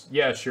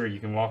 yeah, sure, you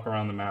can walk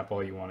around the map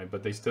all you wanted,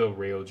 but they still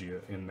railed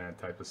you in that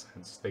type of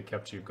sense. They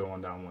kept you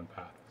going down one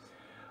path.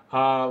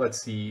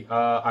 Let's see.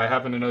 I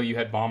happen to know you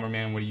had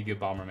Bomberman. What do you give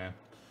Bomberman?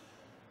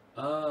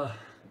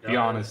 Be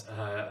honest.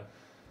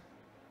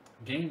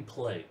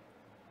 Gameplay.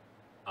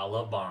 I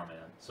love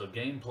Bomberman. So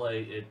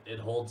gameplay, it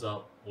holds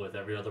up with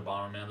every other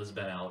Bomberman that's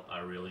been out. I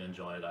really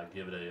enjoy it. I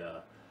give it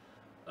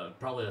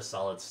probably a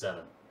solid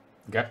 7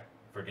 Okay.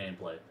 for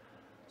gameplay.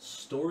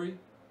 Story,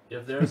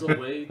 if there's a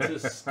way to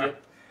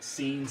skip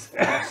scenes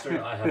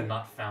faster, I have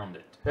not found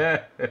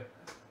it.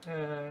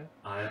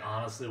 I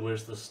honestly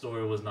wish the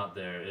story was not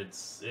there.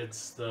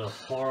 It's the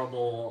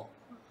horrible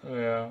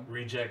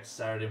reject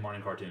Saturday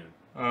morning cartoon.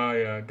 Oh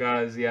yeah,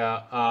 guys,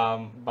 yeah.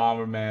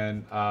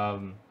 Bomberman.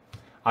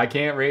 I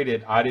can't rate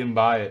it. I didn't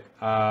buy it.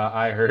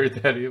 I heard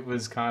that it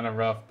was kind of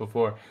rough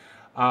before.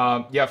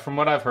 Yeah, from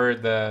what I've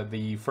heard,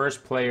 the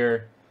first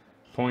player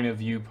point of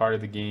view part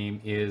of the game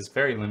is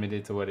very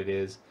limited to what it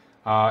is.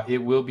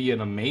 It will be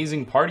an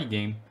amazing party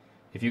game.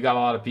 If you got a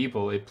lot of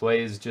people, it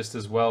plays just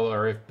as well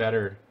or if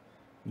better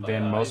Oh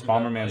than yeah, most I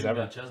Bombermans even ever.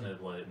 got Chesney to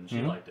play it, and she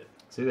Hmm. liked it.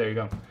 See, there you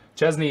go.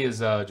 Chesney is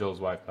Joel's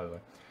wife, by the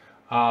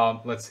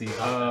way. Let's see. Not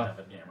an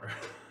avid gamer.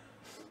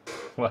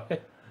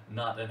 What?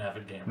 Not an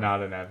avid gamer.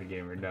 Not an avid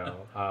gamer,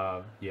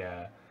 no.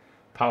 Yeah.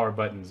 Power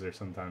buttons are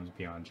sometimes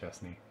beyond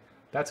Chesney.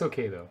 That's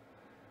okay, though,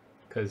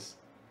 because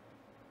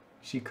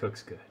she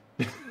cooks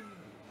good.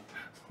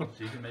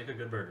 She can make a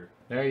good burger.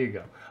 There you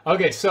go.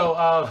 Okay,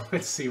 so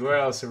let's see. Where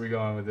else are we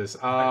going with this?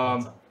 Back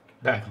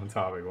on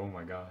topic. Oh,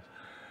 my gosh.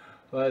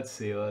 Let's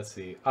see.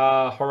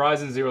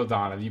 Horizon Zero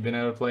Dawn. Have you been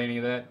able to play any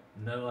of that?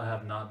 No, I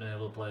have not been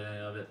able to play any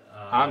of it.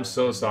 I'm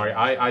so I've sorry.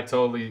 been- I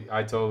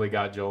totally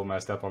got Joel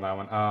messed up on that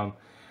one.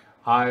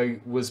 I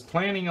was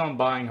planning on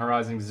buying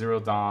Horizon Zero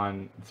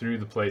Dawn through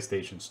the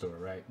PlayStation Store,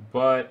 right?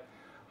 But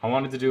I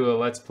wanted to do a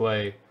Let's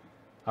Play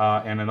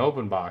and an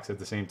open box at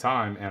the same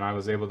time, and I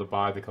was able to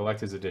buy the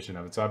collector's edition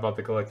of it. So I bought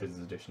the collector's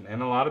edition.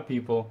 And a lot of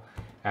people,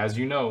 as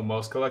you know,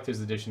 most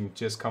collector's edition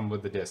just come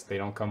with the disc. They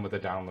don't come with a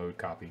download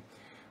copy.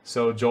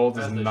 So Joel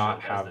does As they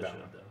not should, have as they that should,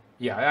 one. though.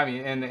 Yeah, I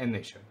mean, and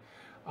they should.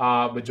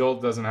 But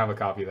Joel doesn't have a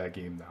copy of that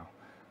game now.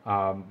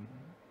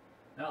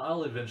 Now,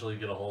 I'll eventually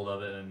get a hold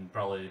of it and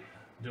probably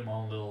do my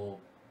own little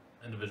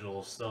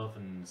individual stuff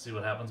and see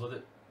what happens with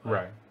it. But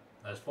Right.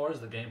 As far as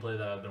the gameplay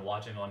that I've been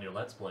watching on your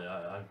Let's Play,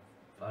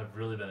 I've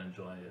really been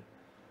enjoying it.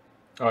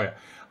 Oh yeah,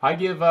 I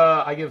give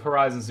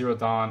Horizon Zero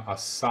Dawn a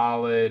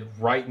solid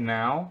right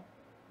now.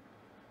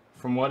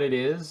 From what it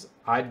is,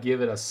 I'd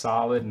give it a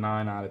solid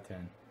 9 out of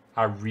 10.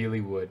 I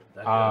really would.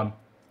 That good?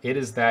 It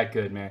is that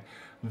good, man.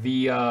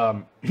 The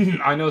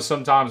I know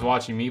sometimes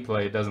watching me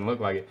play, it doesn't look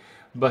like it,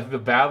 but the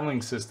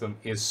battling system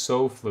is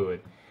so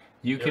fluid.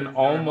 You It can reminds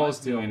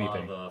almost me do a lot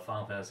anything. of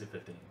Final Fantasy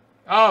 15.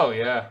 Oh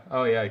yeah,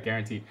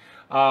 guaranteed.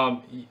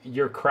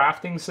 Your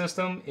crafting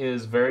system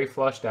is very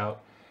flushed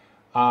out.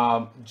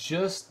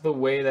 Just the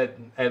way that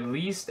at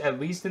least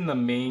in the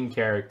main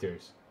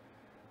characters,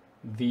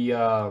 the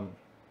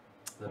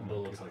That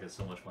bow looks like it's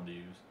so much fun to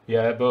use.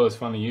 yeah, that bow is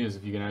fun to use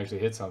if you can actually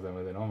hit something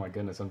with it. Oh my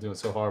goodness, I'm doing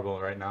so horrible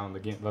right now in the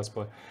game. Let's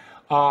play.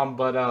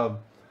 But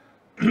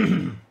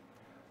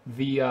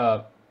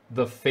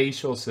the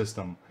facial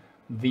system,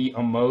 the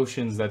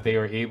emotions that they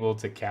are able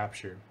to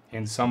capture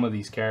in some of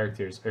these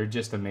characters are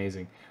just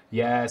amazing.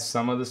 Yes,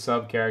 some of the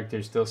sub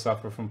characters still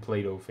suffer from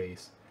Play-Doh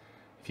face.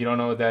 If you don't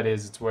know what that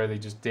is, it's where they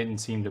just didn't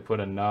seem to put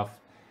enough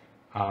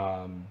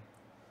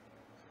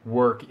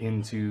work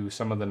into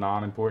some of the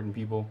non-important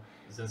people.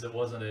 Since it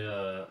wasn't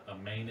a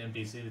main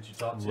NPC that you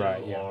talked to,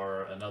 Right, yeah.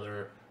 or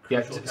another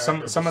Yeah, crucial some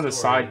character some of the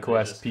story, side they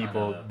quest just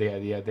people, they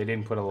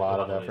didn't put a lot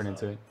of by the effort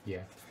into wayside. it.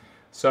 Yeah,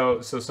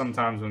 so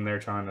sometimes when they're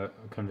trying to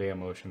convey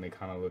emotion, they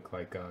kind of look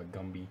like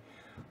Gumby,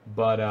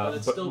 but But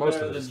it's still most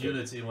better of than it's good.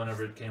 Unity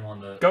whenever it came on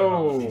the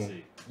Go!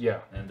 PC. Yeah,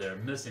 And they're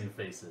missing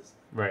faces.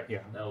 right. Yeah,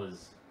 That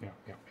was yeah.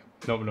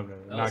 No, that not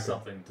was good.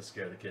 something to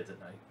scare the kids at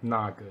night.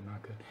 Not good,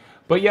 not good.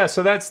 But yeah,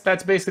 so that's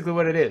basically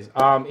what it is.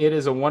 It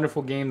is a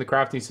wonderful game. The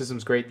crafting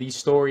system's great. The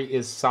story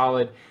is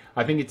solid.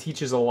 I think it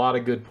teaches a lot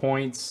of good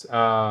points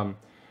about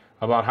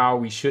how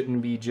we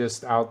shouldn't be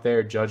just out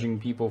there judging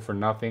people for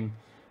nothing.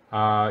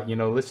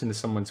 Listen to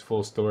someone's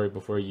full story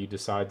before you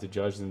decide to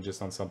judge them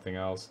just on something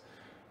else.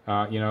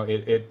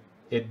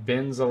 It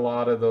bends a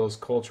lot of those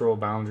cultural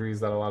boundaries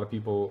that a lot of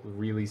people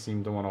really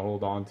seem to want to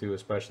hold on to,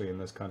 especially in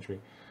this country.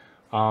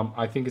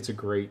 I think it's a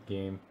great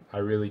game. I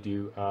really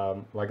do.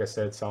 Like I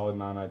said, solid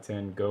 9 out of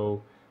 10.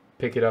 Go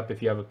pick it up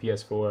if you have a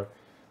PS4.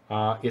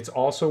 It's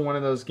also one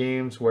of those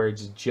games where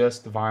it's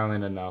just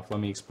violent enough. Let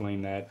me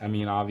explain that. I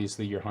mean,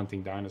 obviously, you're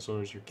hunting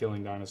dinosaurs, you're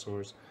killing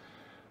dinosaurs.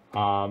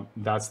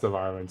 That's the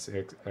violence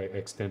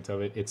extent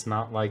of it. It's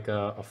not like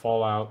a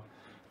Fallout.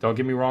 Don't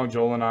get me wrong,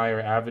 Joel and I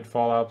are avid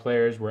Fallout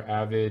players. We're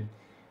avid.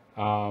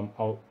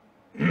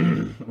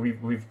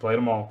 We've played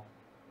them all.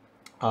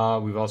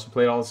 We've also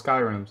played all the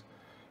Skyrims.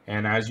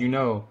 And as you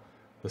know,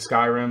 the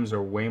Skyrims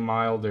are way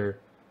milder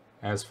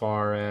as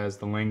far as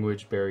the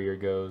language barrier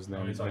goes When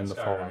than, you're talking than the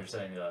Skyrim, Fallout. you're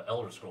saying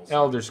Elder Scrolls.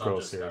 Elder not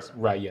Scrolls just series, Skyrim.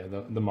 right? Yeah,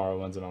 the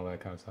Morrowinds and all that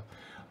kind of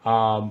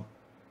stuff.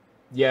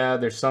 Yeah,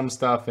 there's some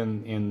stuff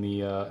in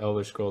the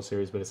Elder Scrolls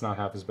series, but it's not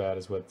half as bad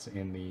as what's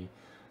in the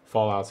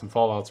Fallouts. And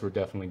Fallouts were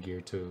definitely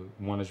geared to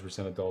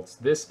 100% adults.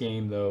 This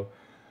game, though,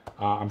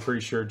 I'm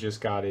pretty sure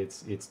just got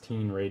its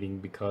teen rating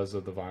because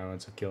of the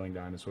violence of killing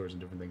dinosaurs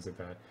and different things like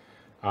that.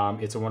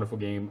 It's a wonderful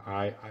game.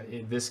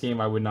 This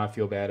game I would not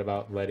feel bad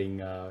about letting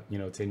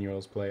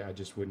 10-year-olds play. I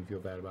just wouldn't feel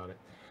bad about it.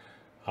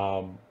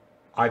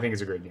 I think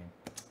it's a great game.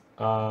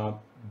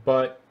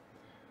 But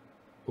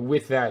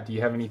with that, do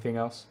you have anything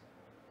else?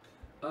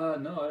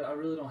 No, I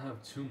really don't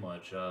have too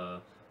much.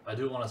 I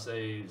do want to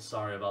say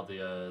sorry about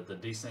the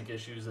desync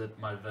issues that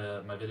my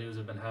videos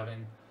have been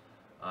having.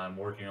 I'm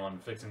working on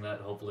fixing that.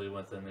 Hopefully,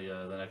 within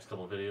the next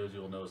couple of videos,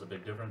 you'll notice a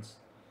big difference.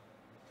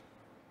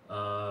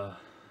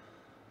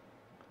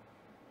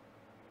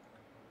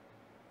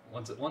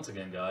 once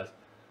again, guys,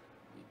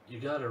 you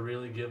gotta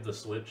really give the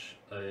Switch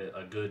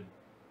a good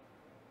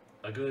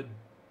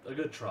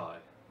try.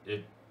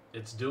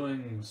 It's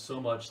doing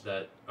so much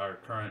that our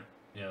current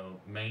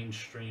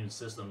mainstream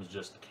systems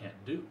just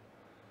can't do.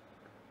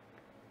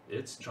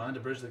 It's trying to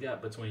bridge the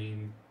gap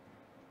between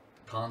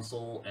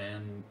console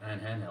and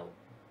handheld.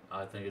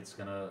 I think it's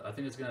gonna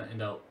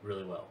end out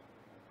really well.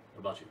 What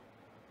about you?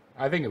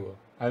 I think it will.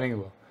 I think it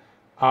will.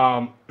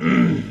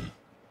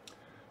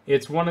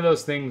 It's one of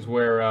those things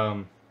where,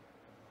 I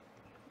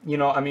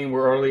mean,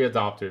 we're early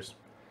adopters,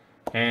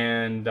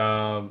 and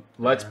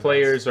Let's And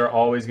Players are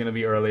always going to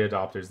be early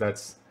adopters.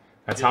 That's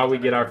Get how it we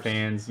done get our first.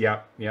 fans.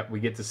 Yep, yep. We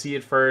get to see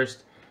it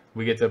first.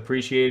 We get to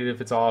appreciate it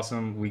if it's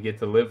awesome. We get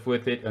to live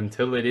with it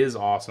until it is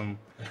awesome.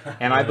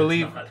 And I When it's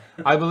believe, not.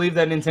 I believe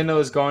that Nintendo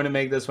is going to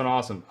make this one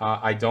awesome.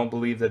 I don't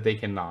believe that they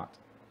cannot.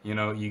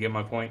 You get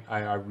my point.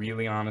 I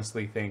really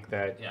honestly think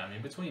that Yeah, I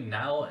mean, between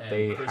now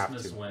they and have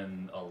Christmas, to.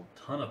 when a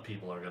ton of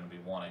people are going to be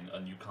wanting a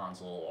new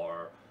console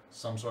or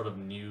some sort of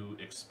new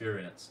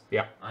experience,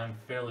 Yeah. I'm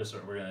fairly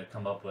certain we're going to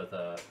come up with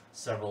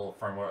several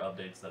firmware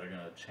updates that are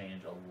going to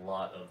change a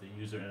lot of the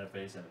user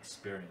interface and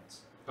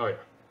experience. Oh yeah,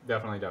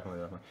 definitely,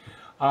 definitely, definitely.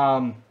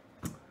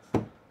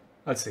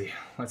 Let's see.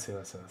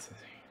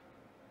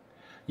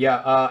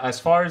 Yeah, as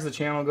far as the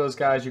channel goes,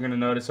 guys, you're gonna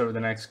notice over the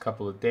next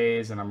couple of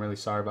days, and I'm really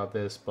sorry about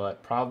this,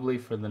 but probably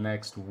for the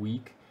next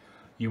week,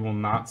 you will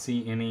not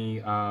see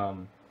any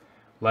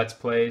Let's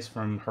Plays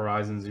from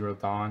Horizon Zero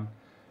Dawn.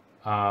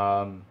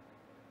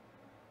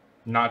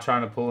 Not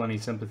trying to pull any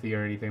sympathy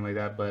or anything like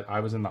that, but I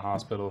was in the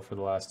hospital for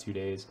the last 2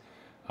 days.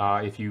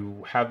 If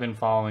you have been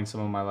following some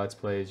of my Let's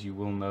Plays, you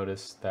will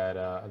notice that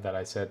that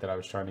I said that I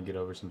was trying to get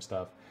over some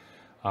stuff.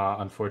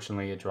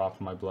 Unfortunately, it dropped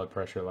my blood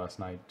pressure last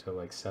night to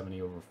like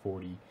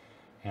 70/40,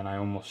 and I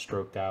almost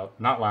stroked out.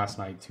 Not last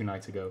night, 2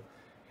 nights ago.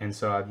 And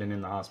so I've been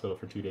in the hospital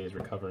for 2 days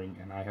recovering,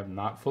 and I have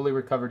not fully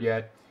recovered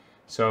yet.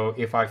 So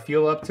if I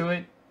feel up to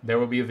it, there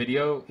will be a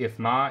video. If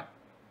not,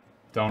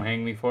 don't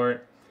hang me for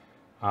it.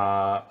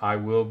 I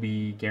will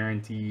be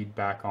guaranteed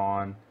back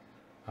on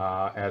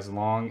as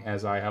long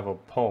as I have a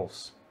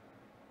pulse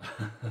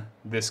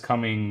this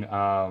coming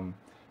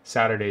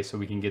Saturday, so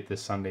we can get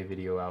this Sunday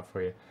video out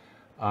for you.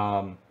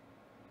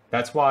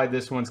 That's why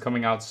this one's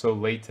coming out so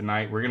late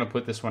tonight. We're gonna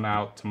put this one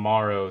out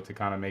tomorrow to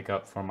kind of make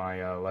up for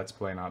my Let's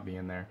Play not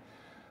being there.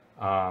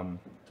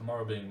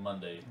 Tomorrow being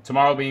Monday.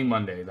 Tomorrow being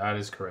Monday, that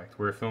is correct.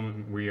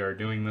 We are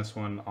doing this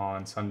one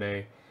on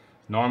Sunday.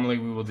 Normally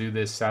we will do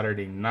this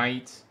Saturday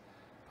night.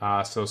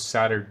 So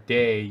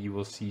Saturday you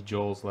will see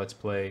Joel's Let's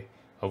Play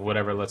of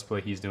whatever Let's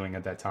Play he's doing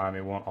at that time.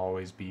 It won't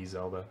always be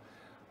Zelda.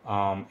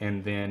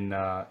 And then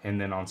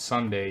on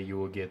Sunday you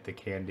will get the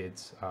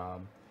Candids.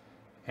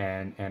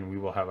 And we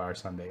will have our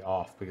Sunday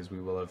off because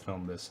we will have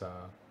filmed this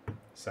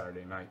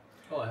Saturday night.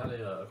 Oh, I had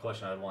a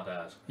question I'd want to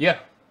ask. Yeah.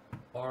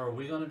 Are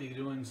we going to be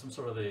doing some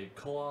sort of a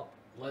co-op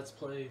Let's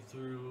Play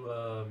through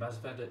Mass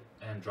Effect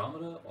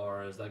Andromeda,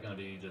 or is that going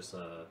to be just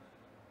a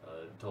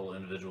total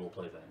individual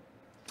play thing?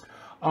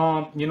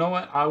 You know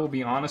what? I will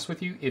be honest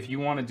with you. If you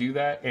want to do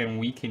that and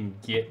we can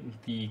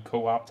get the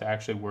co-op to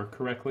actually work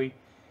correctly,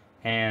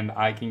 and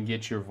I can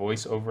get your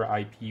voice over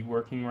IP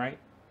working right,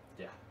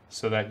 Yeah.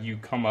 so that you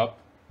come up,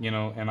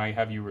 and I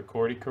have you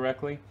recorded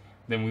correctly,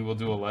 then we will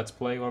do a Let's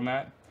Play on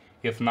that.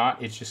 If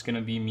not, it's just going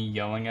to be me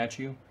yelling at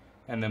you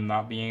and them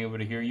not being able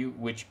to hear you,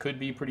 which could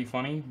be pretty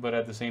funny, but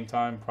at the same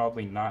time,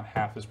 probably not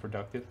half as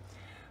productive.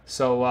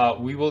 So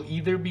we will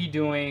either be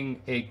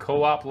doing a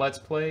co-op Let's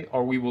Play,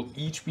 or we will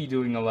each be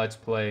doing a Let's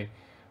Play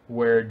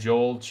where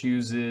Joel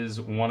chooses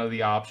one of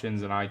the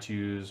options and I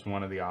choose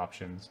one of the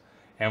options.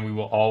 And we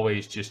will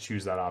always just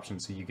choose that option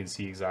so you can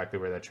see exactly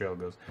where that trail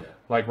goes. Yeah.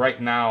 Like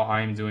right now,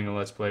 I'm doing a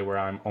Let's Play where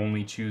I'm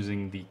only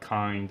choosing the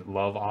kind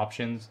love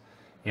options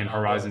in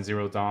Horizon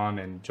Zero Dawn,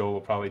 and Joel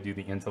will probably do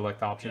the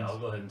intellect options. Yeah, I'll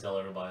go ahead and tell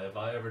everybody, if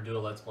I ever do a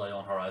Let's Play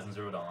on Horizon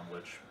Zero Dawn,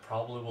 which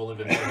probably will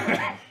eventually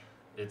happen,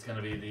 it's going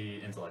to be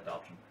the intellect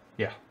option.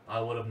 Yeah.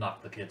 I would have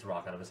knocked the kid's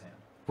rock out of his hand.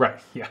 Right,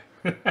 yeah.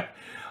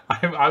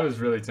 I was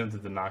really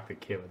tempted to knock the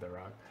kid with the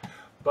rock.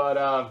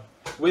 But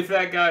with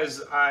that,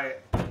 guys, I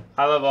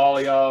love all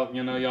of y'all.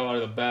 Y'all are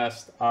the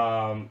best.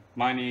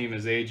 My name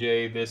is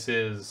AJ. This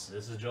is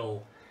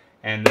Joel.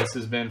 And this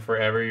has been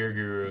Forever Your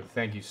Guru.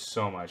 Thank you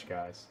so much,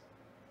 guys.